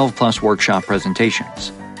and 12 plus workshop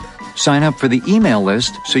presentations. Sign up for the email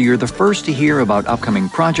list so you're the first to hear about upcoming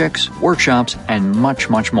projects, workshops, and much,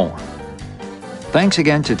 much more. Thanks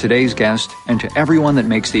again to today's guest and to everyone that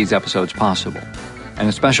makes these episodes possible. And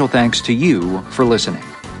a special thanks to you for listening.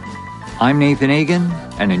 I'm Nathan Egan,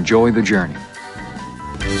 and enjoy the journey.